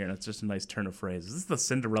written here, and it's just a nice turn of phrase, is this the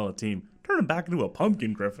Cinderella team? Turn them back into a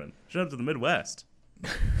pumpkin, Griffin. Shout out to the Midwest.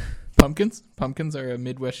 Pumpkins? Pumpkins are a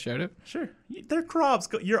Midwest shout-out? Sure. They're crops.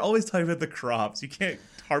 You're always talking about the crops. You can't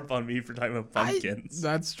harp on me for talking about pumpkins.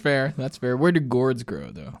 That's fair. That's fair. Where do gourds grow,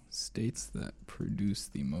 though? States that produce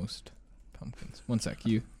the most pumpkins. One sec.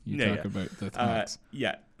 You talk about the Hawks.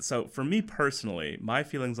 Yeah. So for me personally, my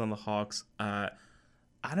feelings on the Hawks, I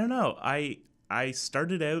don't know. I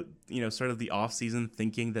started out, sort of the offseason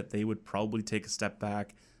thinking that they would probably take a step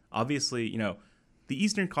back. Obviously, the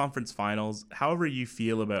Eastern Conference Finals, however you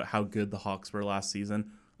feel about how good the Hawks were last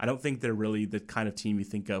season, I don't think they're really the kind of team you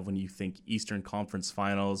think of when you think Eastern Conference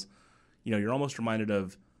Finals. You're almost reminded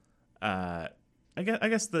of, I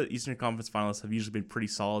guess the Eastern Conference Finals have usually been pretty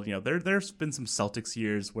solid. There's been some Celtics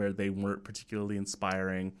years where they weren't particularly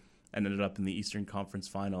inspiring and ended up in the Eastern Conference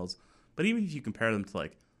Finals. But even if you compare them to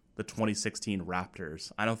like the 2016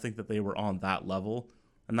 Raptors, I don't think that they were on that level.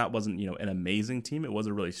 And that wasn't, an amazing team. It was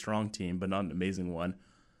a really strong team, but not an amazing one.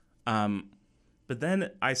 But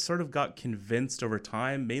then I sort of got convinced over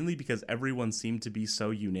time, mainly because everyone seemed to be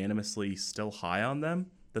so unanimously still high on them,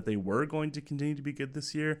 that they were going to continue to be good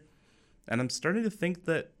this year. And I'm starting to think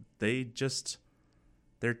that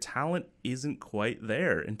their talent isn't quite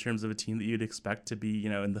there in terms of a team that you'd expect to be,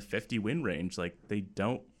 in the 50 win range. Like, they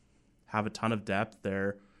don't have a ton of depth.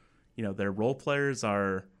 Their role players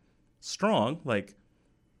are strong. Like,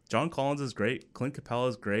 John Collins is great. Clint Capella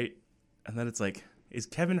is great. And then it's like, is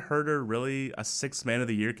Kevin Huerter really a 6th man of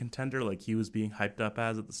the year contender like he was being hyped up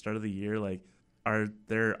as at the start of the year? Like, are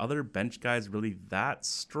there other bench guys really that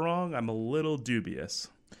strong? I'm a little dubious.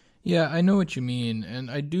 Yeah, I know what you mean.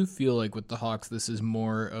 And I do feel like with the Hawks, this is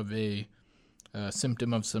more of a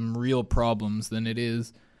symptom of some real problems than it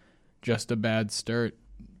is just a bad start.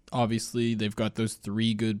 Obviously, they've got those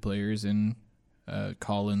 3 good players in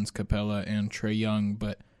Collins, Capella, and Trae Young,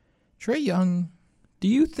 but Trae Young, do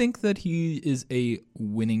you think that he is a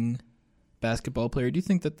winning basketball player? Do you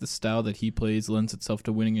think that the style that he plays lends itself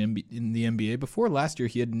to winning in the NBA? Before last year,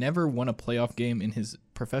 he had never won a playoff game in his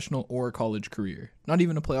professional or college career. Not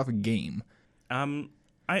even a playoff game. I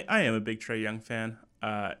am a big Trae Young fan.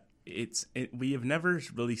 We have never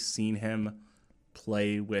really seen him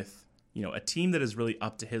play with, a team that is really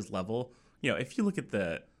up to his level. If you look at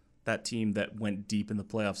that team that went deep in the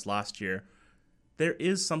playoffs last year, there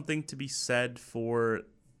is something to be said for,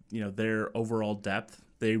 their overall depth.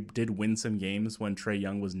 They did win some games when Trae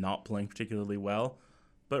Young was not playing particularly well,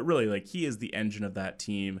 but really, like, he is the engine of that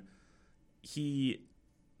team. They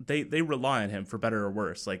rely on him for better or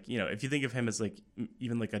worse. Like, if you think of him as like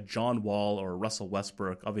even like a John Wall or a Russell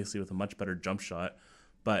Westbrook, obviously with a much better jump shot,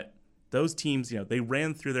 but those teams, they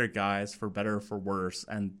ran through their guys for better or for worse,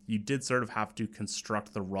 and you did sort of have to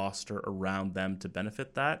construct the roster around them to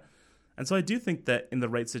benefit that. And so I do think that in the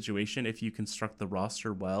right situation, if you construct the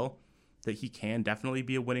roster well, that he can definitely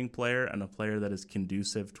be a winning player and a player that is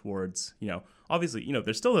conducive towards, obviously,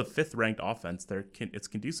 they're still a 5th ranked offense. It's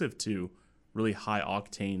conducive to really high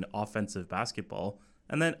octane offensive basketball.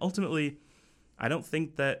 And then ultimately, I don't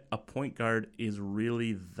think that a point guard is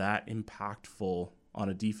really that impactful on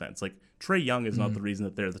a defense. Like Trae Young is not the reason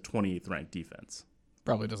that they're the 28th ranked defense.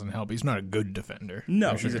 Probably doesn't help. He's not a good defender.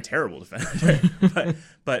 No, he's a terrible defender.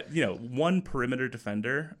 but one perimeter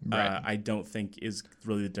defender, Right. I don't think is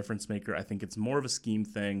really the difference maker. I think it's more of a scheme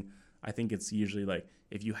thing. I think it's usually like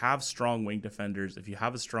if you have strong wing defenders, if you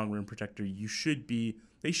have a strong rim protector, they should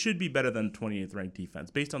be better than 28th ranked defense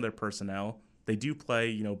based on their personnel. They do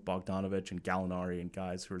play, Bogdanovich and Gallinari and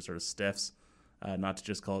guys who are sort of stiffs, not to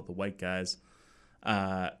just call it the white guys.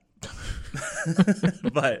 But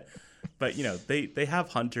they have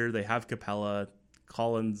Hunter, they have Capella.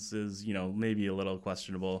 Collins is, maybe a little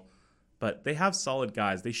questionable, but they have solid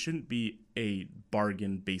guys. They shouldn't be a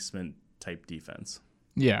bargain basement type defense.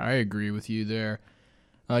 Yeah, I agree with you there.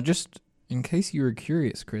 Just in case you were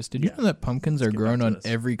curious, Chris, did you know that pumpkins are grown on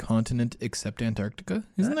every continent except Antarctica?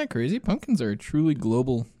 Isn't that crazy? Pumpkins are a truly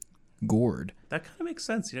global gourd. That kind of makes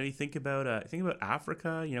sense. You think about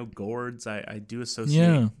Africa, gourds. I do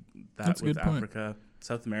associate that with Africa. Point.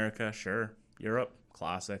 South America, sure. Europe,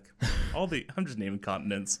 classic. I'm just naming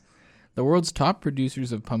continents. The world's top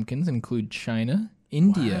producers of pumpkins include China,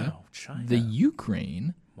 India, the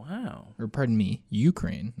Ukraine. Wow. Or pardon me,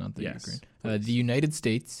 Ukraine, not the Ukraine. The United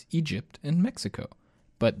States, Egypt, and Mexico.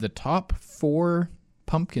 But the top 4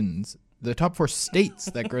 states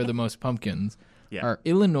that grow the most pumpkins are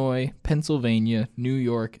Illinois, Pennsylvania, New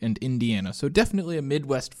York, and Indiana. So definitely a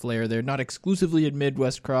Midwest flair there. Not exclusively a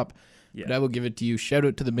Midwest crop, but I will give it to you. Shout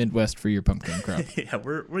out to the Midwest for your pumpkin crop.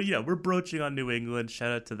 we're broaching on New England.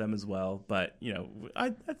 Shout out to them as well. But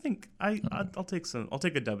I think I'll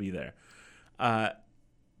take a W there.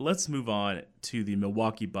 Let's move on to the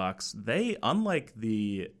Milwaukee Bucks. They, unlike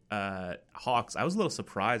the Hawks, I was a little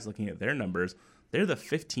surprised looking at their numbers. They're the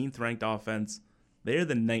 15th ranked offense. They're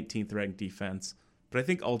the 19th ranked defense. But I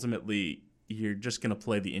think ultimately you're just going to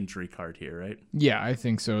play the injury card here, right? Yeah, I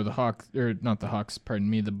think so.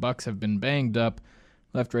 The Bucks have been banged up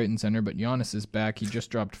left, right, and center, but Giannis is back. He just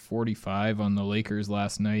dropped 45 on the Lakers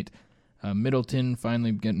last night. Middleton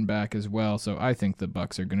finally getting back as well, so I think the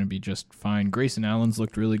Bucks are going to be just fine. Grayson Allen's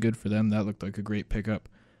looked really good for them. That looked like a great pickup.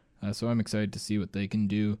 So I'm excited to see what they can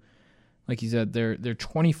do. Like you said, they're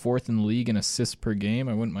 24th in the league in assists per game.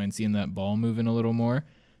 I wouldn't mind seeing that ball moving a little more,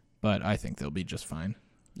 but I think they'll be just fine.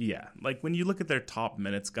 Yeah, like when you look at their top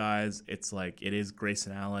minutes guys, it's like it is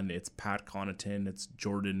Grayson Allen, it's Pat Connaughton, it's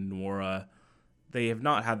Jordan Nwora. They have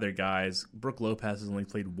not had their guys. Brook Lopez has only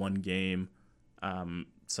played 1 game,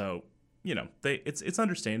 so it's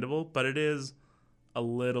understandable, but it is a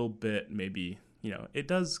little bit maybe it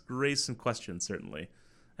does raise some questions certainly,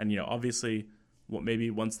 and obviously maybe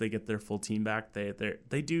once they get their full team back,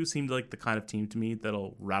 they do seem like the kind of team to me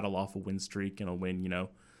that'll rattle off a win streak and will win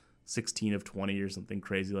 16 of 20 or something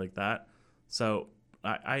crazy like that. So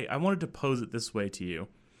I wanted to pose it this way to you: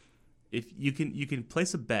 if you can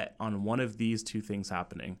place a bet on one of these two things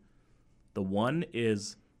happening. The one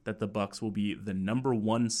is that the Bucks will be the number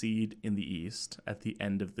 1 seed in the East at the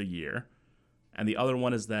end of the year. And the other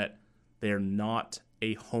one is that they are not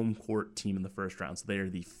a home court team in the first round. So they are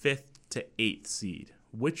the 5th to 8th seed.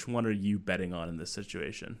 Which one are you betting on in this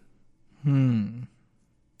situation?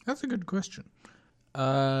 That's a good question.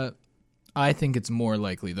 I think it's more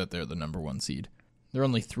likely that they're the number 1 seed. They're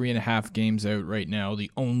only 3.5 games out right now. The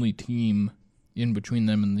only team in between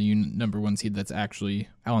them and the number 1 seed that's actually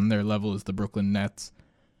on their level is the Brooklyn Nets.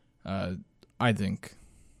 I think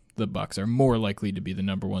the Bucks are more likely to be the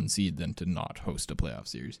number 1 seed than to not host a playoff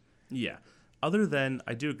series. Yeah. I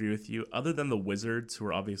do agree with you. Other than the Wizards, who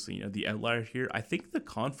are obviously the outlier here, I think the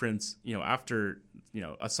conference, after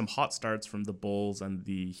some hot starts from the Bulls and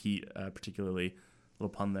the Heat, particularly, a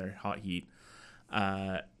little pun there, hot Heat,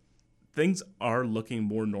 things are looking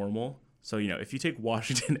more normal. So if you take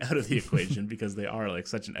Washington out of the equation because they are like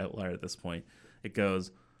such an outlier at this point, it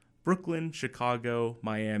goes Brooklyn, Chicago,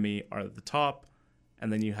 Miami are at the top,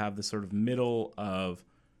 and then you have the sort of middle of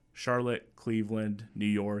Charlotte, Cleveland, New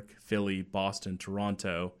York, Philly, Boston,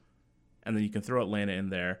 Toronto, and then you can throw Atlanta in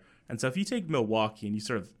there. And so if you take Milwaukee and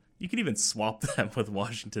you can even swap them with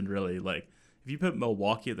Washington, really. Like if you put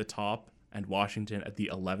Milwaukee at the top and Washington at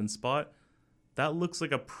the 11th spot, that looks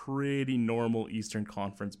like a pretty normal Eastern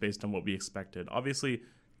Conference based on what we expected. Obviously,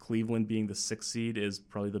 Cleveland being the 6th seed is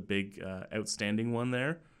probably the big outstanding one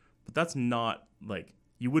there. But that's not like,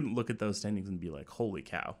 you wouldn't look at those standings and be like, holy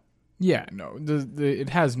cow. Yeah, no, it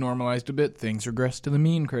has normalized a bit. Things regress to the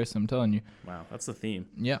mean, Chris. I'm telling you. Wow, that's the theme.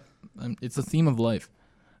 Yeah, it's the theme of life.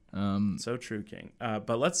 So true, King.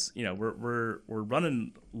 But let's, we're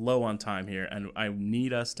running low on time here, and I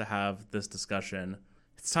need us to have this discussion.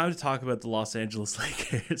 It's time to talk about the Los Angeles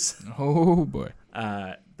Lakers. Oh boy.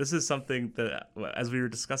 This is something that, as we were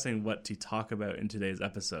discussing what to talk about in today's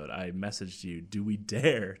episode, I messaged you, do we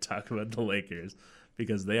dare talk about the Lakers?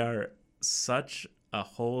 Because they are such a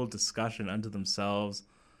whole discussion unto themselves.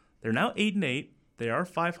 They're now 8-8. They are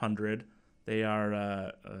 500. They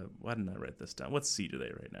are, why didn't I write this down? What seed are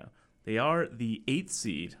they right now? They are the 8th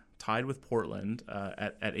seed, tied with Portland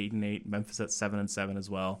at 8-8. Memphis at 7-7 as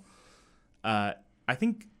well. I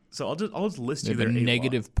think so. I'll just list you their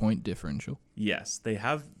negative point differential. Yes, they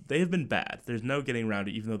have been bad. There's no getting around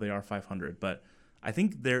it, even though they are 500. But I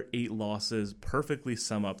think their 8 losses perfectly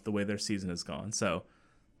sum up the way their season has gone. So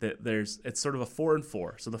it's sort of a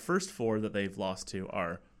 4-4. So the first 4 that they've lost to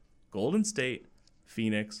are Golden State,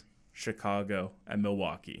 Phoenix, Chicago, and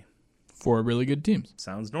Milwaukee. 4 really good teams.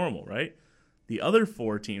 Sounds normal, right? The other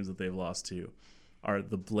 4 teams that they've lost to are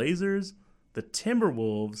the Blazers, the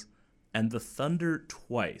Timberwolves, and the Thunder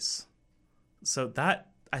twice. So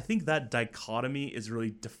I think that dichotomy is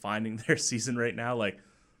really defining their season right now. Like,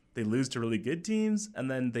 they lose to really good teams,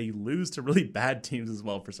 and then they lose to really bad teams as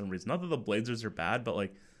well for some reason. Not that the Blazers are bad, but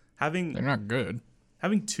like they're not good.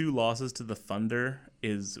 Having 2 losses to the Thunder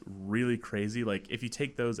is really crazy. Like, if you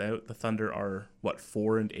take those out, the Thunder are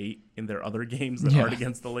 4-8 in their other games that aren't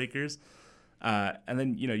against the Lakers. And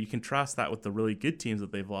then, you contrast that with the really good teams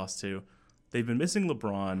that they've lost to. They've been missing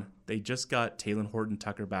LeBron. They just got Talen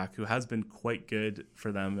Horton-Tucker back, who has been quite good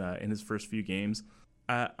for them in his first few games.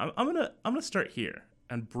 I'm gonna start here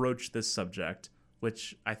and broach this subject,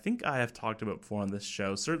 which I think I have talked about before on this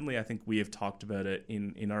show. Certainly, I think we have talked about it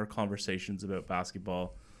in our conversations about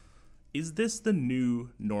basketball. Is this the new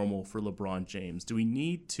normal for LeBron James? Do we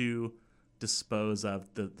need to dispose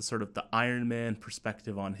of the sort of the Iron Man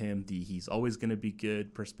perspective on him, the he's always going to be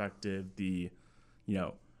good perspective,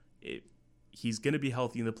 he's going to be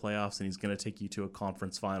healthy in the playoffs and he's going to take you to a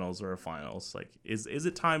conference finals or a finals? Like, is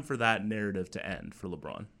it time for that narrative to end for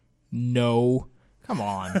LeBron? No. Come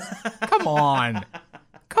on. Come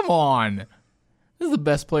on. This is the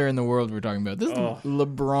best player in the world we're talking about. This is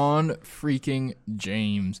LeBron freaking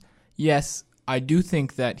James. Yes, I do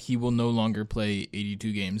think that he will no longer play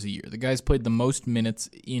 82 games a year. The guy's played the most minutes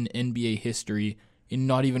in NBA history in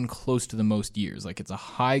not even close to the most years. Like, it's a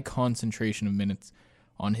high concentration of minutes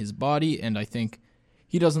on his body, and I think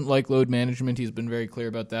he doesn't like load management. He's been very clear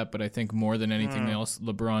about that, but I think more than anything else,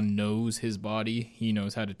 LeBron knows his body. He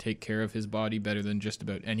knows how to take care of his body better than just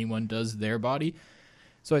about anyone does their body.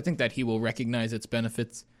 So I think that he will recognize its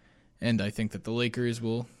benefits, and I think that the Lakers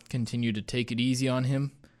will continue to take it easy on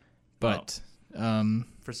him. But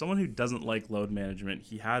for someone who doesn't like load management,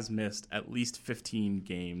 he has missed at least 15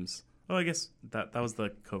 games. Oh, I guess that was the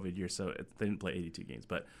COVID year, so they didn't play 82 games.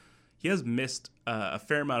 But he has missed a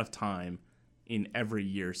fair amount of time in every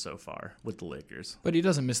year so far with the Lakers. But he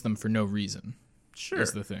doesn't miss them for no reason. Sure.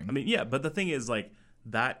 That's the thing. I mean, yeah, but the thing is, like,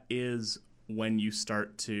 that is when you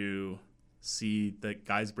start to see the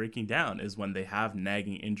guys breaking down, is when they have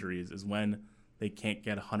nagging injuries, is when they can't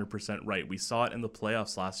get 100% right. We saw it in the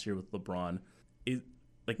playoffs last year with LeBron.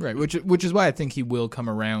 Right, which is why I think he will come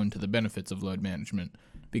around to the benefits of load management,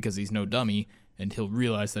 because he's no dummy and he'll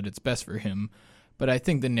realize that it's best for him. But I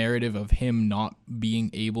think the narrative of him not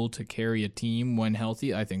being able to carry a team when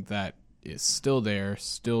healthy, I think that is still there,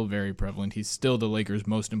 still very prevalent. He's still the Lakers'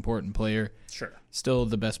 most important player. Sure. Still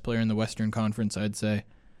the best player in the Western Conference, I'd say,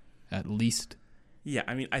 at least. Yeah,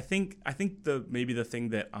 I mean, I think maybe the thing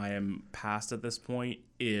that I am past at this point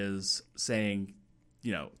is saying,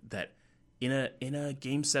 that in a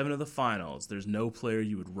Game 7 of the Finals, there's no player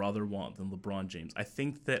you would rather want than LeBron James. I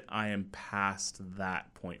think that I am past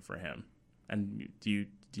that point for him. And do you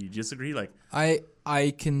disagree? Like,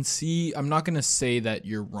 I can see. I'm not going to say that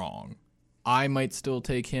you're wrong. I might still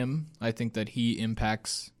take him. I think that he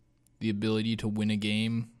impacts the ability to win a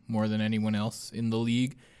game more than anyone else in the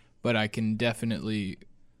league. But I can definitely.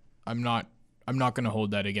 I'm not going to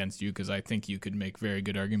hold that against you, because I think you could make very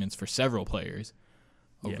good arguments for several players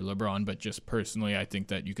over LeBron. But just personally, I think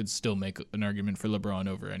that you could still make an argument for LeBron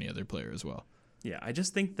over any other player as well. Yeah, I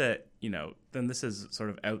just think that, then this is sort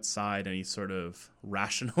of outside any sort of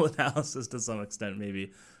rational analysis to some extent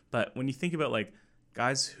maybe. But when you think about, like,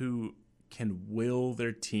 guys who can will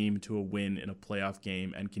their team to a win in a playoff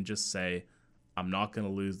game and can just say, I'm not going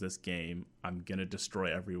to lose this game, I'm going to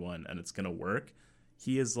destroy everyone, and it's going to work.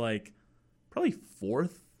 He is, like, probably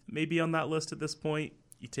 4th maybe on that list at this point.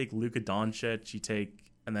 You take Luka Doncic, you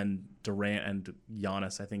take And then Durant and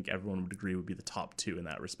Giannis, I think everyone would agree, would be the top two in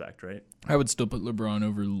that respect, right? I would still put LeBron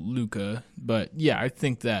over Luka, but yeah, I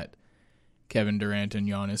think that Kevin Durant and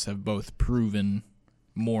Giannis have both proven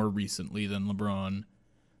more recently than LeBron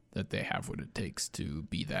that they have what it takes to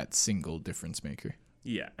be that single difference maker.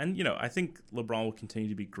 Yeah, and I think LeBron will continue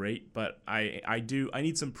to be great, but I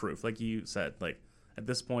need some proof. Like you said, like at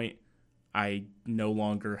this point, I no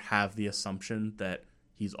longer have the assumption that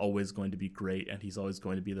he's always going to be great and he's always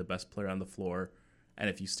going to be the best player on the floor. And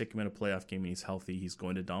if you stick him in a playoff game and he's healthy, he's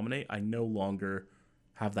going to dominate. I no longer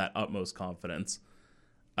have that utmost confidence.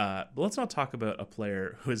 But let's not talk about a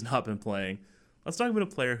player who has not been playing. Let's talk about a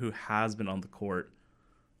player who has been on the court.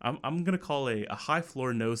 I'm going to call a high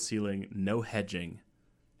floor, no ceiling, no hedging.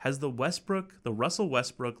 Has the Russell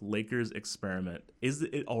Westbrook Lakers experiment, is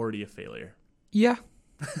it already a failure? Yeah.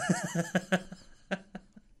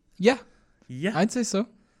 Yeah. Yeah. I'd say so.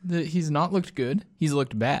 He's not looked good. He's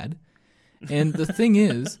looked bad. And the thing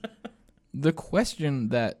is, the question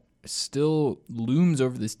that still looms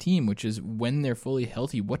over this team, which is when they're fully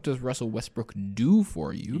healthy, what does Russell Westbrook do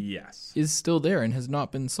for you? Yes. Is still there and has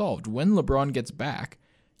not been solved. When LeBron gets back,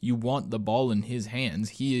 you want the ball in his hands.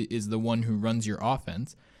 He is the one who runs your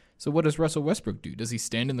offense. So what does Russell Westbrook do? Does he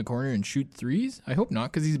stand in the corner and shoot threes? I hope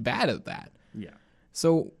not, because he's bad at that. Yeah.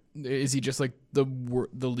 So is he just like the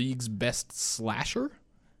league's best slasher?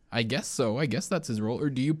 I guess so. I guess that's his role. Or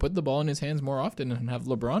do you put the ball in his hands more often and have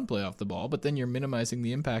LeBron play off the ball, but then you're minimizing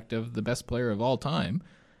the impact of the best player of all time?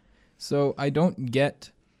 So I don't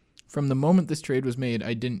get, from the moment this trade was made,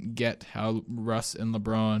 I didn't get how Russ and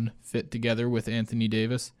LeBron fit together with Anthony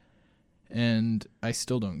Davis, and I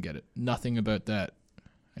still don't get it. Nothing about that.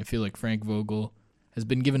 I feel like Frank Vogel has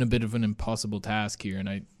been given a bit of an impossible task here,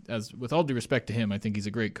 and as with all due respect to him, I think he's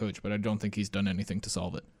a great coach, but I don't think he's done anything to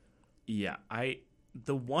solve it. Yeah,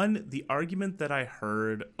 the argument that I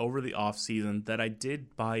heard over the offseason that I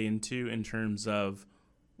did buy into in terms of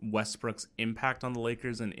Westbrook's impact on the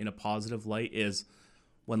Lakers and in a positive light is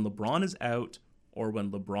when LeBron is out, or when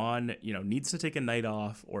LeBron, needs to take a night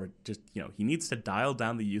off, or just, he needs to dial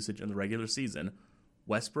down the usage in the regular season.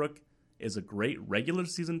 Westbrook is a great regular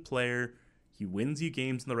season player. He wins you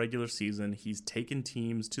games in the regular season. He's taken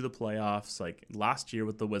teams to the playoffs. Like last year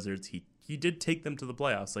with the Wizards, he did take them to the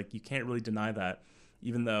playoffs. Like you can't really deny that,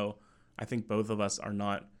 even though I think both of us are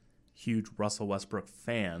not huge Russell Westbrook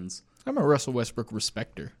fans. I'm a Russell Westbrook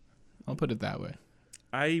respecter. I'll put it that way.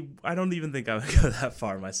 I don't even think I would go that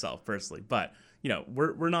far myself personally, but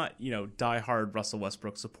we're not diehard Russell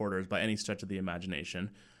Westbrook supporters by any stretch of the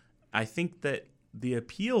imagination. I think that the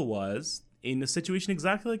appeal was in a situation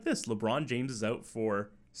exactly like this. LeBron James is out for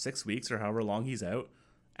 6 weeks or however long he's out,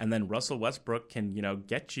 and then Russell Westbrook can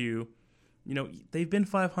get you. They've been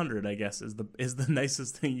 500. I guess is the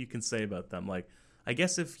nicest thing you can say about them. Like I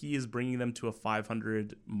guess if he is bringing them to a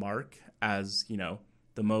 500 mark as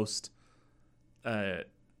the most. I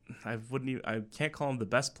can't call him the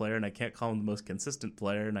best player, and I can't call him the most consistent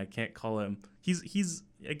player, and I can't call him. He's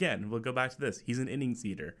again. We'll go back to this. He's an innings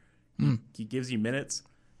eater. He gives you minutes.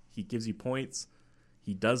 He gives you points.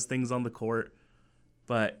 He does things on the court.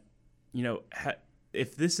 But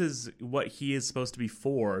if this is what he is supposed to be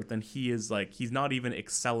for, then he's not even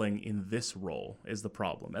excelling in this role is the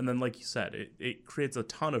problem. And then, like you said, it creates a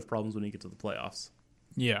ton of problems when you get to the playoffs.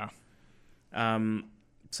 Yeah.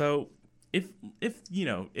 So. If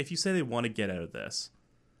you say they want to get out of this,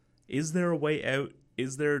 is there a way out?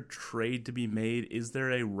 Is there a trade to be made? Is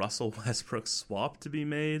there a Russell Westbrook swap to be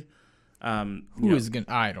made?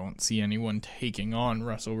 I don't see anyone taking on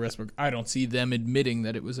Russell Westbrook. I don't see them admitting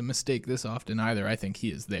that it was a mistake this often either. I think he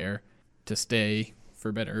is there to stay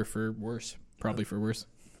for better or for worse. Probably for worse.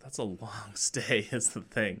 That's a long stay is the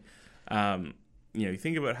thing. You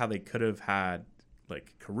think about how they could have had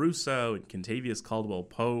like Caruso and Kentavious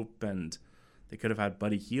Caldwell-Pope, and they could have had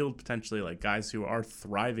Buddy Hield potentially, like guys who are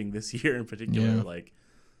thriving this year in particular. Yeah. Like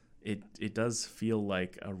it does feel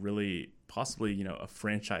like a really possibly a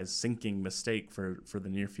franchise sinking mistake for the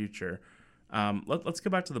near future. Let's go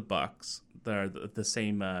back to the Bucks. They're the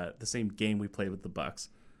same game we played with the Bucks.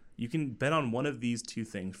 You can bet on one of these two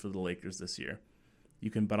things for the Lakers this year. You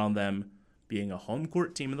can bet on them being a home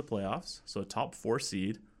court team in the playoffs, so a top 4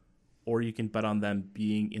 seed. Or you can bet on them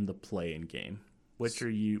being in the play-in game. Which are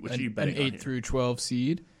you betting on? An 8 through 12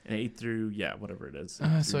 seed. An 8 through whatever it is.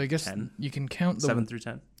 So I guess 10? You can count 7 through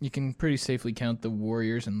 10. You can pretty safely count the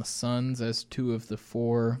Warriors and the Suns as 2 of the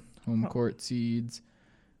 4 home court seeds.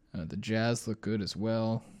 The Jazz look good as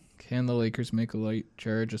well. Can the Lakers make a light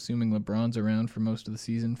charge, assuming LeBron's around for most of the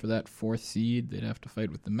season for that 4th seed? They'd have to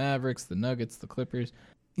fight with the Mavericks, the Nuggets, the Clippers.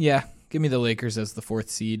 Yeah, give me the Lakers as the 4th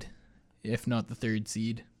seed. if not the 3rd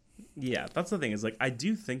seed. Yeah, that's the thing is like I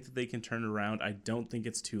do think that they can turn it around. I don't think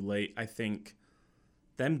it's too late. I think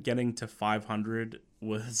them getting to 500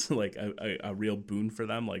 was like a real boon for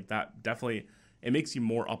them. Like that definitely it makes you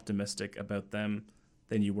more optimistic about them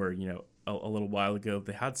than you were, a little while ago.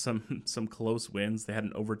 They had some close wins. They had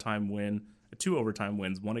an overtime win, 2 overtime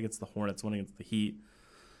wins, one against the Hornets, one against the Heat.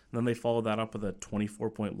 And then they followed that up with a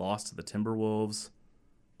 24-point loss to the Timberwolves.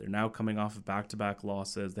 They're now coming off of back-to-back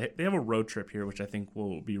losses. They have a road trip here, which I think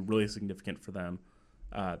will be really significant for them.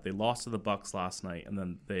 They lost to the Bucks last night, and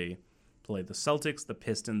then they played the Celtics, the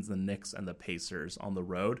Pistons, the Knicks, and the Pacers on the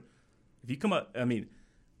road. If you come out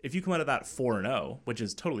of that 4-0, which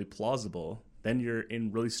is totally plausible, then you're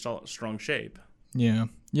in really strong shape. Yeah,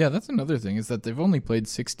 that's another thing is that they've only played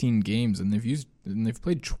 16 games and they've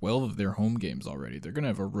played 12 of their home games already. They're gonna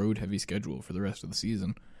have a road heavy schedule for the rest of the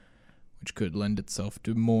season, which could lend itself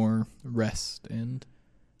to more rest and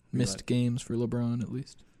missed games for LeBron at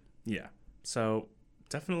least. Yeah, so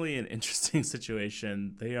definitely an interesting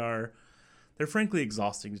situation. They're frankly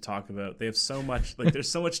exhausting to talk about. They have so much,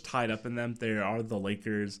 there's so much tied up in them. They are the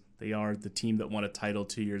Lakers. They are the team that won a title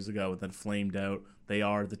 2 years ago and then flamed out. They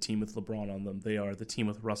are the team with LeBron on them. They are the team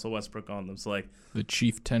with Russell Westbrook on them. So the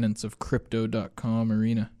chief tenants of Crypto.com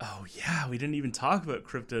Arena. Oh yeah, we didn't even talk about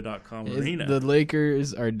Crypto.com Arena. The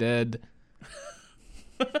Lakers are dead.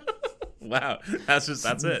 Wow, that's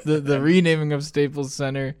it. The renaming of Staples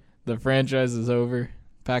Center. The franchise is over.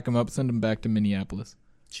 Pack them up, send them back to Minneapolis.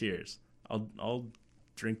 Cheers. I'll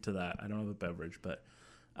drink to that. I don't have a beverage, but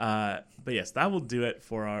yes, that will do it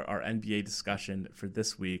for our NBA discussion for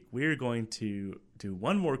this week. We're going to do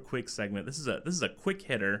one more quick segment. This is a quick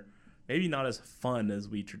hitter. Maybe not as fun as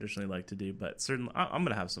we traditionally like to do, but certainly I'm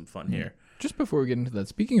going to have some fun here. Just before we get into that,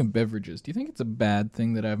 speaking of beverages, do you think it's a bad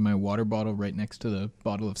thing that I have my water bottle right next to the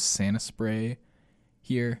bottle of Santa Spray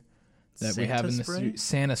here? That Santa we have in spray? this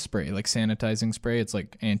Santa spray, like sanitizing spray. It's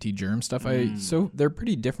like anti-germ stuff. So they're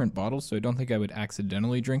pretty different bottles, so I don't think I would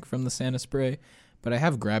accidentally drink from the Santa spray, but I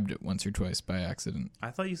have grabbed it once or twice by accident.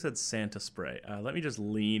 I thought you said Santa spray. Let me just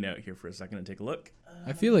lean out here for a second and take a look.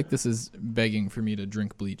 I feel like this is begging for me to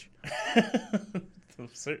drink bleach.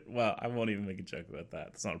 Well, I won't even make a joke about that.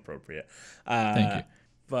 That's not appropriate. Thank you.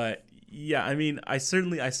 But yeah, I mean, I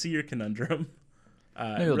see your conundrum.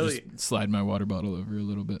 Maybe I'll just slide my water bottle over a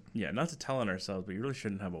little bit. Yeah, not to tell on ourselves, but you really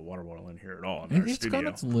shouldn't have a water bottle in here at all in our It's studio.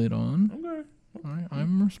 got its lid on. Okay.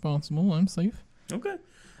 I'm responsible. I'm safe. Okay.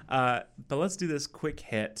 But let's do this quick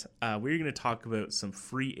hit. We're going to talk about some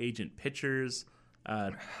free agent pitchers.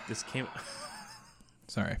 This came...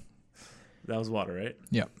 Sorry. That was water, right?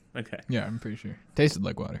 Yeah. Okay. Yeah, I'm pretty sure. Tasted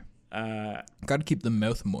like water. Got to keep the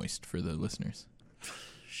mouth moist for the listeners.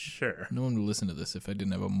 Sure. No one would listen to this if I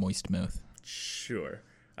didn't have a moist mouth. Sure.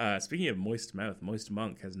 Speaking of moist mouth, Moist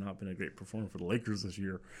Monk has not been a great performer for the Lakers this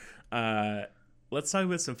year. Let's talk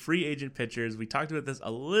about some free agent pitchers. We talked about this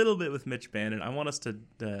a little bit with Mitch Bannon. I want us to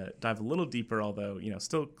dive a little deeper, although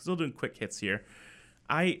still doing quick hits here.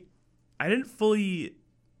 I didn't fully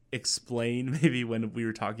explain maybe when we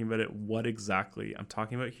were talking about it what exactly I'm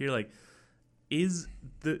talking about here.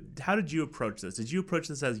 How did you approach this? Did you approach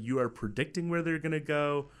this as you are predicting where they're going to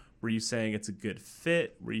go? Were you saying it's a good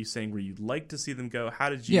fit? Were you saying where you'd like to see them go? How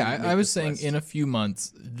did you? Yeah, I was saying in a few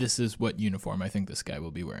months, this is what uniform I think this guy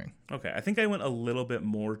will be wearing. Okay, I think I went a little bit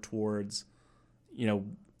more towards,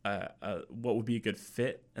 what would be a good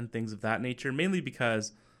fit and things of that nature. Mainly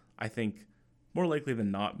because I think more likely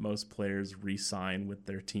than not, most players re-sign with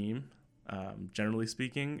their team, generally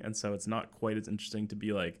speaking, and so it's not quite as interesting to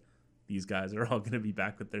be like these guys are all going to be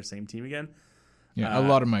back with their same team again. Yeah, a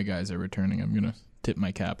lot of my guys are returning. I'm gonna tip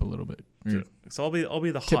my cap a little bit. So I'll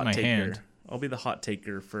be the tip hot my taker. hand. I'll be the hot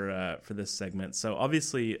taker for this segment. So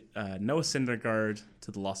obviously Noah Syndergaard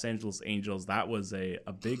to the Los Angeles Angels. That was a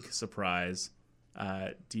big surprise.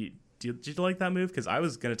 Did you like that move? Because I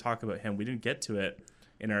was going to talk about him. We didn't get to it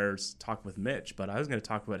in our talk with Mitch, but I was going to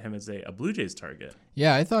talk about him as a Blue Jays target.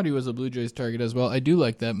 Yeah, I thought he was a Blue Jays target as well. I do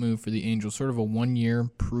like that move for the Angels. Sort of a 1-year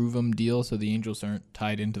prove-em deal, so the Angels aren't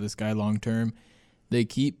tied into this guy long term.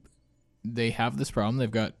 They have this problem.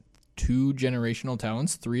 They've got 2 generational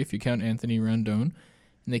talents, 3 if you count Anthony Rendon, and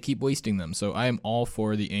they keep wasting them. So I am all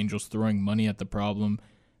for the Angels throwing money at the problem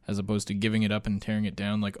as opposed to giving it up and tearing it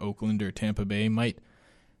down like Oakland or Tampa Bay might.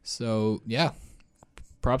 So, yeah,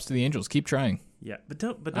 props to the Angels. Keep trying. Yeah, but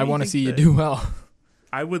don't I want to see you do well.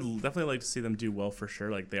 I would definitely like to see them do well for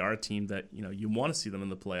sure. Like, they are a team that, you want to see them in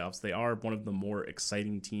the playoffs. They are one of the more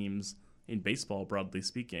exciting teams in baseball, broadly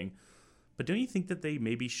speaking. But don't you think that they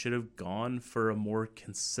maybe should have gone for a more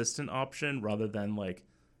consistent option rather than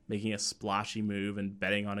making a splashy move and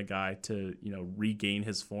betting on a guy to, regain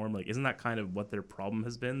his form. Like, isn't that kind of what their problem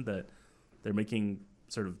has been, that they're making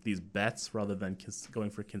sort of these bets rather than going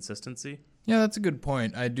for consistency? Yeah, that's a good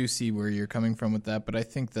point. I do see where you're coming from with that, but I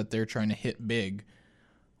think that they're trying to hit big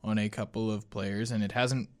on a couple of players, and it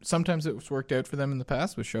hasn't. Sometimes it's worked out for them in the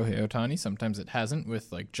past with Shohei Ohtani. Sometimes it hasn't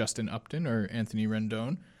with like Justin Upton or Anthony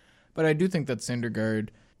Rendon. But I do think that Syndergaard,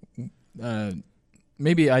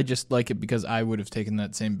 maybe I just like it because I would have taken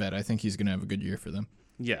that same bet. I think he's going to have a good year for them.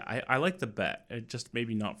 Yeah, I like the bet. It just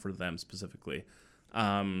maybe not for them specifically.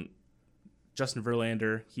 Justin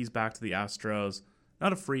Verlander, he's back to the Astros.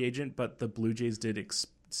 Not a free agent, but the Blue Jays did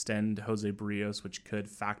extend Jose Barrios, which could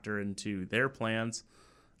factor into their plans.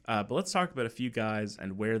 But let's talk about a few guys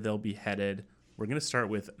and where they'll be headed. We're going to start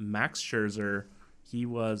with Max Scherzer. He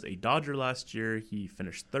was a Dodger last year. He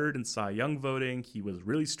finished third in Cy Young voting. He was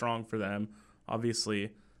really strong for them.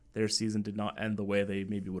 Obviously, their season did not end the way they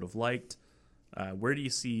maybe would have liked. Where do you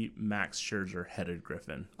see Max Scherzer headed,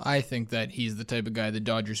 Griffin? I think that he's the type of guy the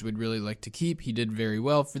Dodgers would really like to keep. He did very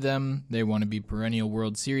well for them. They want to be perennial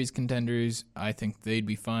World Series contenders. I think they'd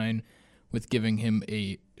be fine with giving him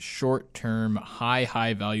a short-term,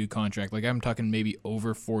 high value contract. Like, I'm talking maybe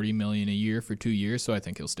over $40 million a year for 2 years, so I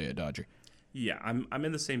think he'll stay a Dodger. Yeah, I'm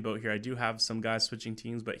in the same boat here. I do have some guys switching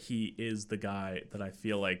teams, but he is the guy that I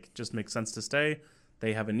feel like just makes sense to stay.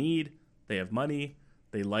 They have a need. They have money.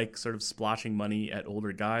 They like sort of splashing money at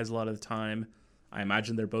older guys a lot of the time. I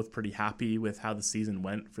imagine they're both pretty happy with how the season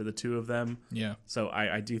went for the two of them. Yeah. So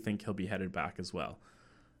I do think he'll be headed back as well.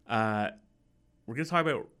 We're going to talk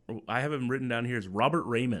about, I have him written down here, is Robert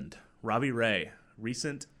Raymond, Robbie Ray,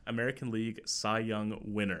 recent American League Cy Young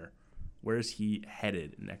winner. Where's he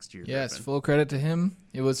headed next year? Yes, Griffin? full credit to him.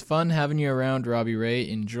 It was fun having you around, Robbie Ray.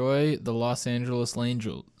 Enjoy the Los Angeles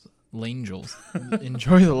Angels.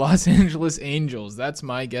 Enjoy the Los Angeles Angels. That's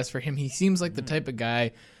my guess for him. He seems like the type of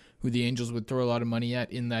guy who the Angels would throw a lot of money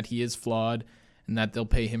at, in that he is flawed and that they'll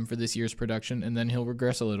pay him for this year's production and then he'll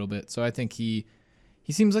regress a little bit. So I think he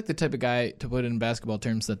seems like the type of guy, to put it in basketball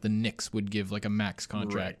terms, that the Knicks would give like a max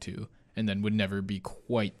contract to and then would never be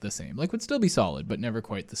quite the same. Like, would still be solid, but never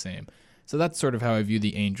quite the same. So that's sort of how I view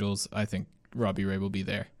the Angels. I think Robbie Ray will be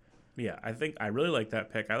there. Yeah, I really like that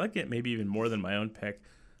pick. I like it maybe even more than my own pick.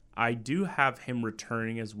 I do have him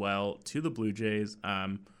returning as well to the Blue Jays.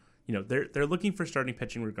 They're looking for starting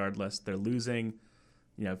pitching regardless. They're losing,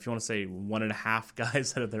 if you want to say 1.5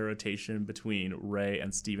 guys out of their rotation between Ray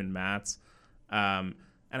and Steven Matz. And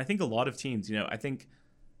I think a lot of teams, I think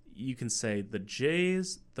you can say the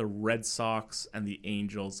Jays, the Red Sox, and the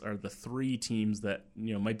Angels are the 3 teams that,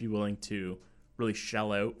 might be willing to really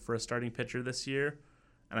shell out for a starting pitcher this year.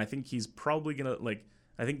 And I think he's probably going to,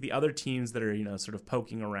 I think the other teams that are, sort of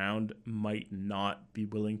poking around might not be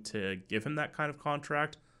willing to give him that kind of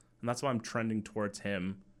contract. And that's why I'm trending towards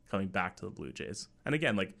him coming back to the Blue Jays. And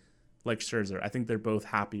again, like Scherzer, I think they're both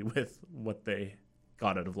happy with what they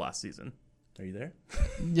got out of last season. Are you there?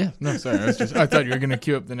 Yeah. No, sorry. I thought you were going to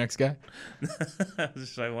queue up the next guy.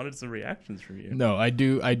 I wanted some reactions from you. No, I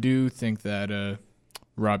do think that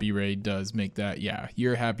Robbie Ray does make that. Yeah,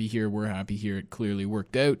 you're happy here. We're happy here. It clearly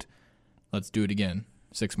worked out. Let's do it again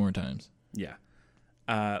 6 more times. Yeah.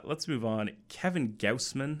 Let's move on. Kevin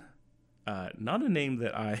Gausman. Not a name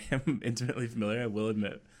that I am intimately familiar, I will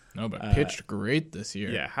admit. No, but pitched great this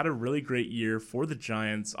year. Yeah, had a really great year for the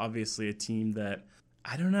Giants. Obviously a team that,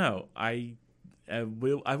 I don't know, I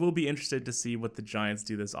will be interested to see what the Giants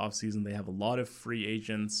do this offseason. They have a lot of free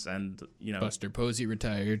agents and, Buster Posey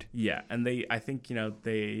retired. Yeah, and I think,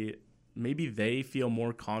 they feel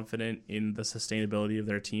more confident in the sustainability of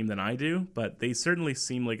their team than I do, but they certainly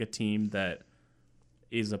seem like a team that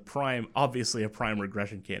is obviously a prime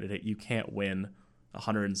regression candidate. You can't win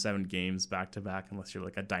 107 games back to back unless you're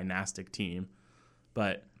like a dynastic team.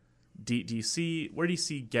 But where do you see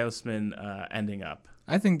Gausman ending up?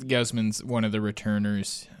 I think Gausman's one of the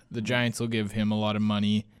returners. The Giants will give him a lot of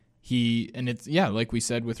money. Like we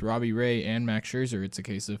said with Robbie Ray and Max Scherzer, it's a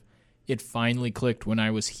case of it finally clicked when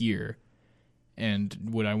I was here. And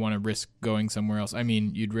would I want to risk going somewhere else? I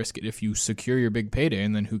mean, you'd risk it if you secure your big payday,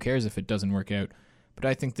 and then who cares if it doesn't work out? But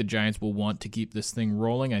I think the Giants will want to keep this thing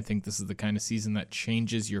rolling. I think this is the kind of season that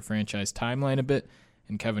changes your franchise timeline a bit,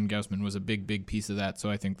 and Kevin Gausman was a big piece of that, so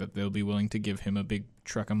I think that they'll be willing to give him a big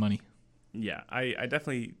truck of money. Yeah, I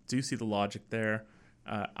definitely do see the logic there.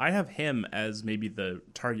 I have him as maybe the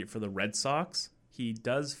target for the Red Sox. He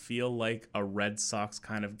does feel like a Red Sox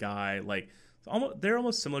kind of guy. They're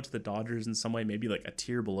almost similar to the Dodgers in some way, maybe like a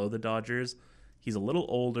tier below the Dodgers. He's a little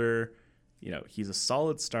older. He's a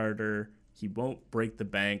solid starter. He won't break the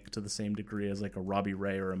bank to the same degree as like a Robbie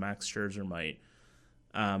Ray or a Max Scherzer might.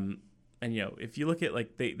 And if you look at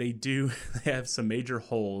like they do they have some major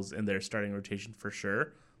holes in their starting rotation for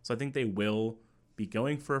sure. So I think they will be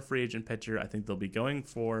going for a free agent pitcher. I think they'll be going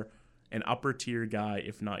for an upper tier guy,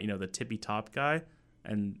 if not the tippy top guy.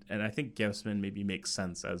 And I think Gausman maybe makes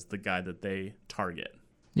sense as the guy that they target.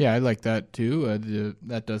 Yeah, I like that too.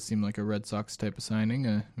 That does seem like a Red Sox type of signing.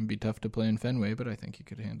 It'd be tough to play in Fenway, but I think he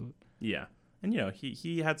could handle it. Yeah, and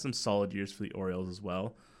he had some solid years for the Orioles as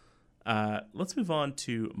well. Let's move on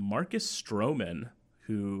to Marcus Stroman,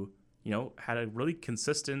 who had a really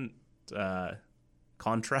consistent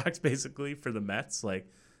contract basically for the Mets. Like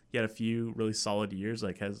he had a few really solid years.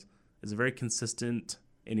 Like is a very consistent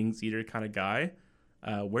innings eater kind of guy.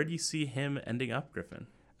 Where do you see him ending up, Griffin?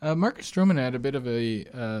 Marcus Stroman had a bit of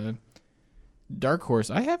a dark horse.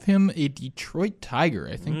 I have him a Detroit Tiger.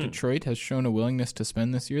 I think Detroit has shown a willingness to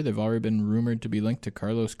spend this year. They've already been rumored to be linked to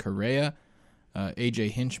Carlos Correa. AJ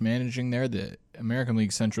Hinch managing there. The American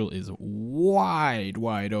League Central is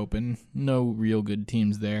wide open. No real good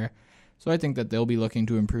teams there. So I think that they'll be looking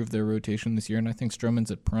to improve their rotation this year, and I think Stroman's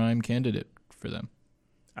a prime candidate for them.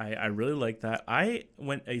 I really like that. I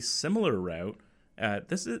went a similar route.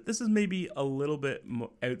 This is maybe a little bit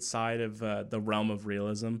outside of the realm of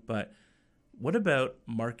realism, but what about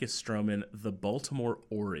Marcus Stroman, the Baltimore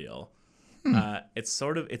Oriole? It's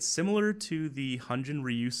similar to the Hyun-Jin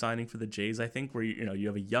Ryu signing for the Jays, I think, where you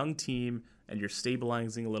have a young team and you're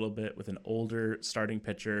stabilizing a little bit with an older starting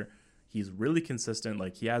pitcher. He's really consistent,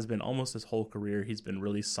 like he has been almost his whole career. He's been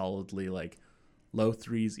really solidly like low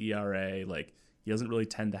threes ERA. Like he doesn't really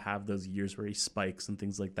tend to have those years where he spikes and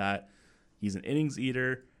things like that. He's an innings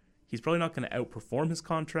eater. He's probably not going to outperform his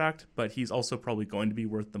contract, but he's also probably going to be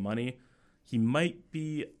worth the money. He might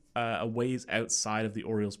be a ways outside of the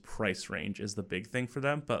Orioles' price range is the big thing for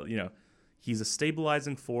them. But, he's a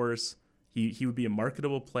stabilizing force. He would be a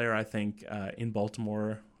marketable player, I think, in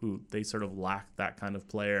Baltimore, who they sort of lack that kind of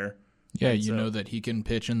player. Yeah, and you know that he can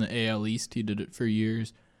pitch in the AL East. He did it for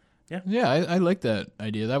years. Yeah, I like that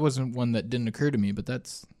idea. That wasn't one that didn't occur to me, but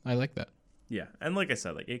I like that. Yeah, and like I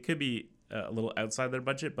said, like it could be a little outside their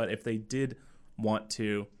budget, but if they did want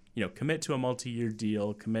to, commit to a multi-year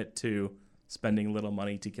deal, commit to spending a little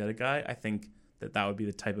money to get a guy, I think that would be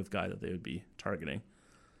the type of guy that they would be targeting.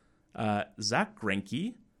 Zach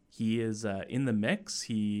Greinke, he is in the mix.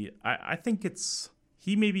 I think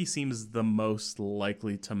he maybe seems the most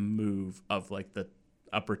likely to move of like the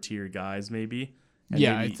upper tier guys, maybe.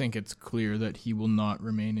 I think it's clear that he will not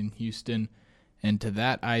remain in Houston. And to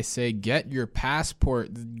that, I say, get your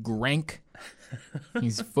passport, Grank.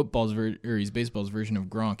 He's he's baseball's version of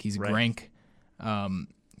Gronk. He's right. Grank.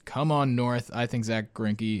 Come on north. I think Zach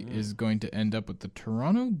Greinke is going to end up with the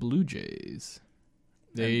Toronto Blue Jays.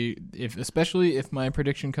 Especially if my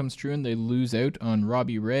prediction comes true and they lose out on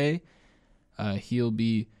Robbie Ray, they'll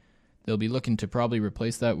be looking to probably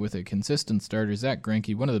replace that with a consistent starter. Zach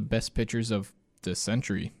Greinke, one of the best pitchers of the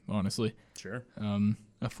century, honestly. Sure.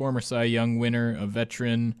 A former Cy Young winner, a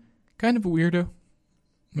veteran, kind of a weirdo.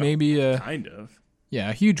 Maybe kind of.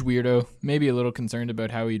 Yeah, a huge weirdo. Maybe a little concerned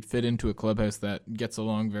about how he'd fit into a clubhouse that gets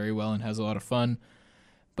along very well and has a lot of fun.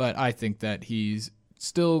 But I think that he's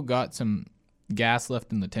still got some gas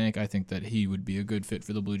left in the tank. I think that he would be a good fit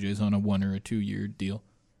for the Blue Jays on a 1 or a 2 year deal.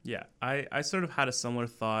 Yeah, I sort of had a similar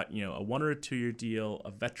thought, a 1 or a 2 year deal,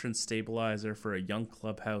 a veteran stabilizer for a young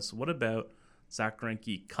clubhouse. What about Zach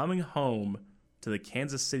Greinke coming home to the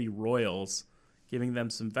Kansas City Royals, giving them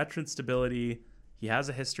some veteran stability? He has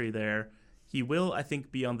a history there. He will, I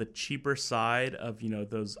think, be on the cheaper side of,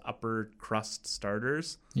 those upper crust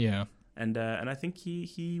starters. Yeah. And I think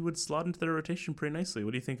he would slot into their rotation pretty nicely.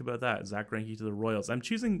 What do you think about that, Zach Greinke to the Royals? I'm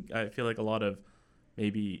choosing, I feel like, a lot of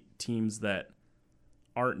maybe teams that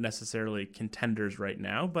aren't necessarily contenders right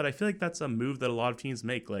now, but I feel like that's a move that a lot of teams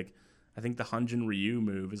make. Like, I think the Hyun-Jin Ryu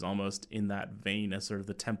move is almost in that vein as sort of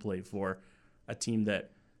the template for a team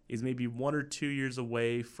that is maybe 1 or 2 years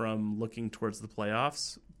away from looking towards the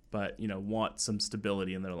playoffs, but, want some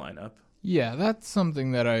stability in their lineup. Yeah, that's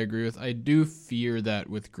something that I agree with. I do fear that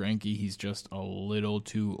with Greinke, he's just a little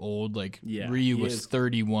too old. Like, Ryu was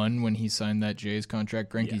 31 when he signed that Jays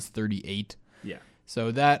contract. Greinke's 38. Yeah.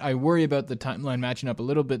 So that I worry about the timeline matching up a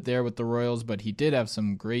little bit there with the Royals, but he did have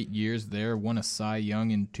some great years there. Won a Cy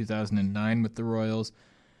Young in 2009 with the Royals.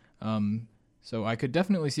 So I could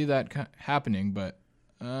definitely see that happening, but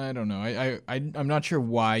I don't know. I'm not sure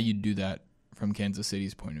why you'd do that from Kansas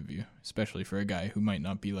City's point of view, especially for a guy who might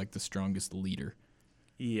not be like the strongest leader.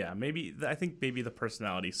 Yeah, I think maybe the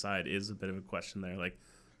personality side is a bit of a question there.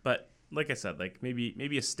 But like I said,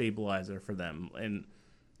 maybe a stabilizer for them, and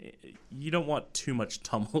you don't want too much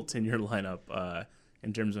tumult in your lineup.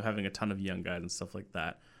 in terms of having a ton of young guys and stuff like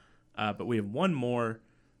that. But we have one more,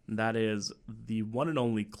 and that is the one and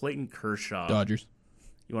only Clayton Kershaw. Dodgers.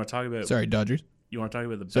 You want to talk about? Sorry, Dodgers. You want to talk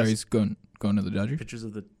about the Sorry, best he's going to the Dodgers. pitchers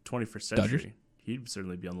of the 21st century? Dodgers? He'd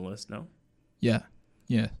certainly be on the list. No, Yeah.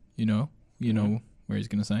 You know where he's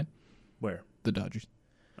going to sign? where? The Dodgers.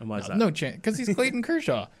 And why is that? No chance, because he's Clayton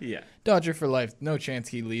Kershaw. Yeah. Dodger for life. No chance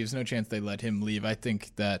he leaves. No chance they let him leave. I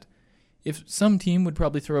think that if some team would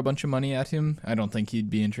probably throw a bunch of money at him, I don't think he'd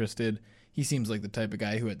be interested. He seems like the type of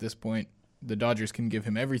guy who, at this point, the Dodgers can give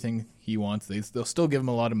him everything he wants. They'll still give him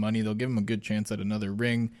a lot of money. They'll give him a good chance at another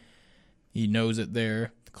ring. He knows it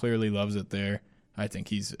there. Clearly loves it there. I think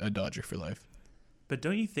he's a Dodger for life. But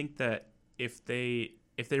don't you think that if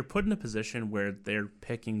they're put in a position where they're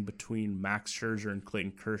picking between Max Scherzer and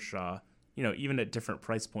Clayton Kershaw, even at different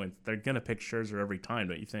price points, they're gonna pick Scherzer every time,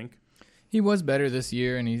 don't you think? He was better this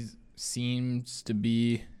year, and he seems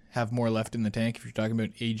to have more left in the tank. If you're talking about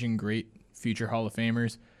aging great future Hall of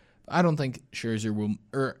Famers, I don't think I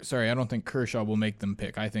don't think Kershaw will make them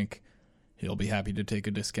pick. I think he'll be happy to take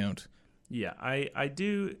a discount. Yeah, I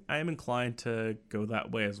am inclined to go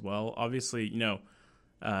that way as well. Obviously,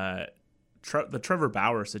 the Trevor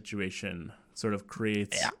Bauer situation sort of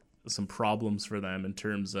creates some problems for them in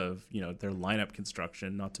terms of, their lineup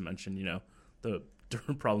construction, not to mention, the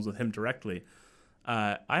different problems with him directly.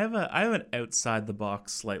 I have an outside the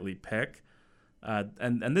box slightly pick.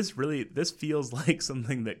 And this feels like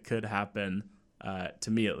something that could happen, to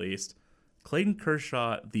me at least. Clayton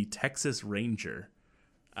Kershaw, the Texas Ranger.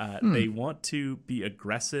 They want to be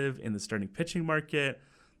aggressive in the starting pitching market.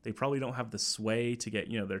 They probably don't have the sway to get,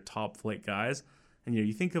 their top flight guys. And,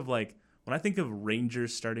 you think of when I think of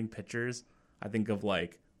Rangers starting pitchers, I think of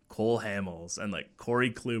Cole Hamels and Corey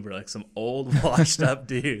Kluber, some old washed up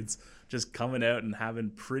dudes just coming out and having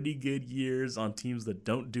pretty good years on teams that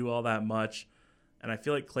don't do all that much. And I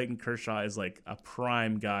feel like Clayton Kershaw is a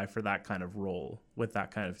prime guy for that kind of role with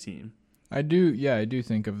that kind of team. I do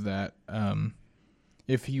think of that.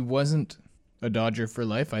 If he wasn't a Dodger for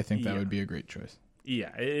life, I think that would be a great choice.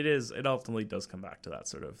 Yeah, it is. It ultimately does come back to that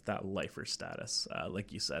sort of that lifer status,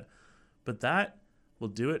 like you said. But that will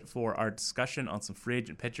do it for our discussion on some free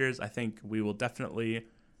agent pitchers. I think we will definitely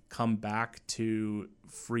come back to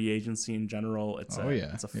free agency in general. It's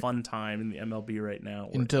a fun time in the MLB right now.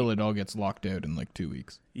 Until it all gets locked out in 2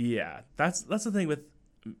 weeks. Yeah, that's the thing with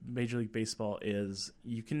Major League Baseball is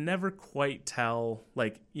you can never quite tell.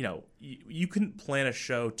 You couldn't plan a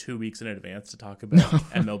show 2 weeks in advance to talk about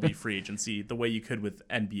MLB free agency the way you could with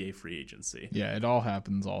NBA free agency. Yeah, it all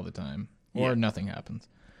happens all the time, or nothing happens.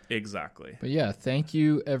 Exactly. But yeah, thank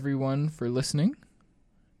you everyone for listening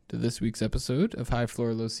to this week's episode of High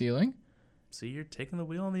Floor, Low Ceiling. See, you're taking the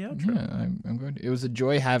wheel on the outro. Yeah, I'm going to. It was a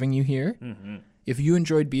joy having you here. Mm-hmm. If you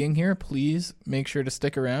enjoyed being here, please make sure to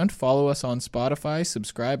stick around. Follow us on Spotify.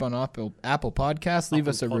 Subscribe on Apple Podcasts. Leave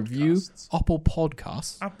us a review. Apple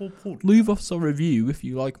Podcasts. Leave us a review if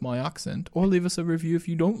you like my accent, or leave us a review if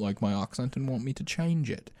you don't like my accent and want me to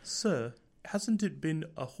change it. Sir, hasn't it been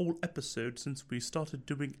a whole episode since we started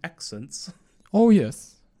doing accents? Oh,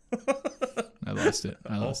 yes. I lost it.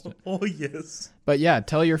 Oh, yes. But yeah,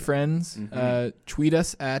 tell your friends. Tweet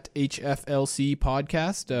us at HFLC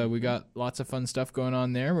Podcast. We got lots of fun stuff going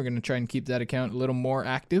on there. We're going to try and keep that account a little more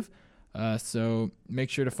active. So make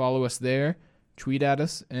sure to follow us there. Tweet at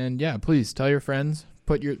us. And yeah, please tell your friends.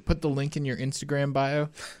 Put the link in your Instagram bio.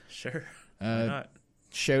 Sure. Why not?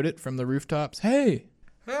 Shout it from the rooftops. Hey!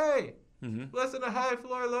 Listen to High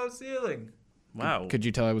Floor, Low Ceiling. Wow. Could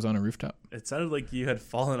you tell I was on a rooftop? It sounded like you had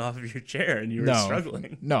fallen off of your chair and you were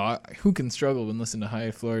struggling. No, who can struggle when listen to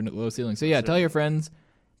High Floor and Low Ceiling? So yeah, tell your friends,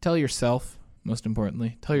 tell yourself, most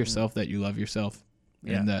importantly, tell yourself that you love yourself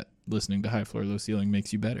and that listening to High Floor, Low Ceiling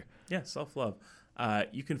makes you better. Yeah, self-love.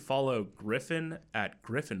 You can follow Griffin at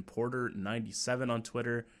GriffinPorter97 on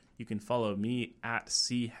Twitter. You can follow me at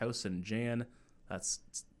CHouseandJan. That's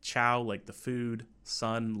Chow like the food,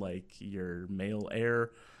 Sun like your male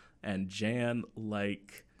heir, and Jan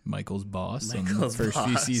like Michael's boss on the first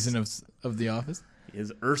few seasons of The Office.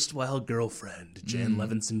 His erstwhile girlfriend, Jan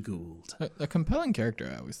Levinson Gould. A compelling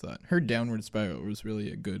character, I always thought. Her downward spiral was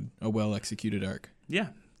really a well-executed arc. Yeah,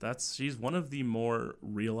 she's one of the more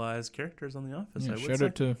realized characters on The Office, I would shout say.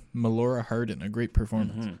 out to Melora Hardin, a great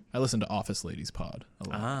performance. I listen to Office Ladies Pod a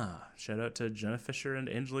lot. Shout out to Jenna Fisher and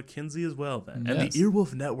Angela Kinsey as well, then. Yes. And the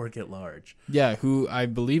Earwolf Network at large. Yeah, who I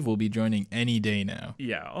believe will be joining any day now.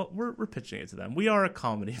 Yeah, we're pitching it to them. We are a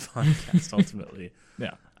comedy podcast, ultimately.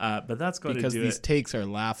 Yeah. But that's going to do it. Because these takes are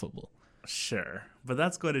laughable. Sure. But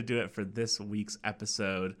that's going to do it for this week's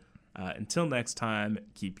episode. Until next time,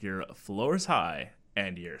 keep your floors high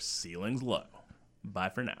and your ceilings low. Bye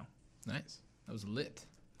for now. Nice. That was lit.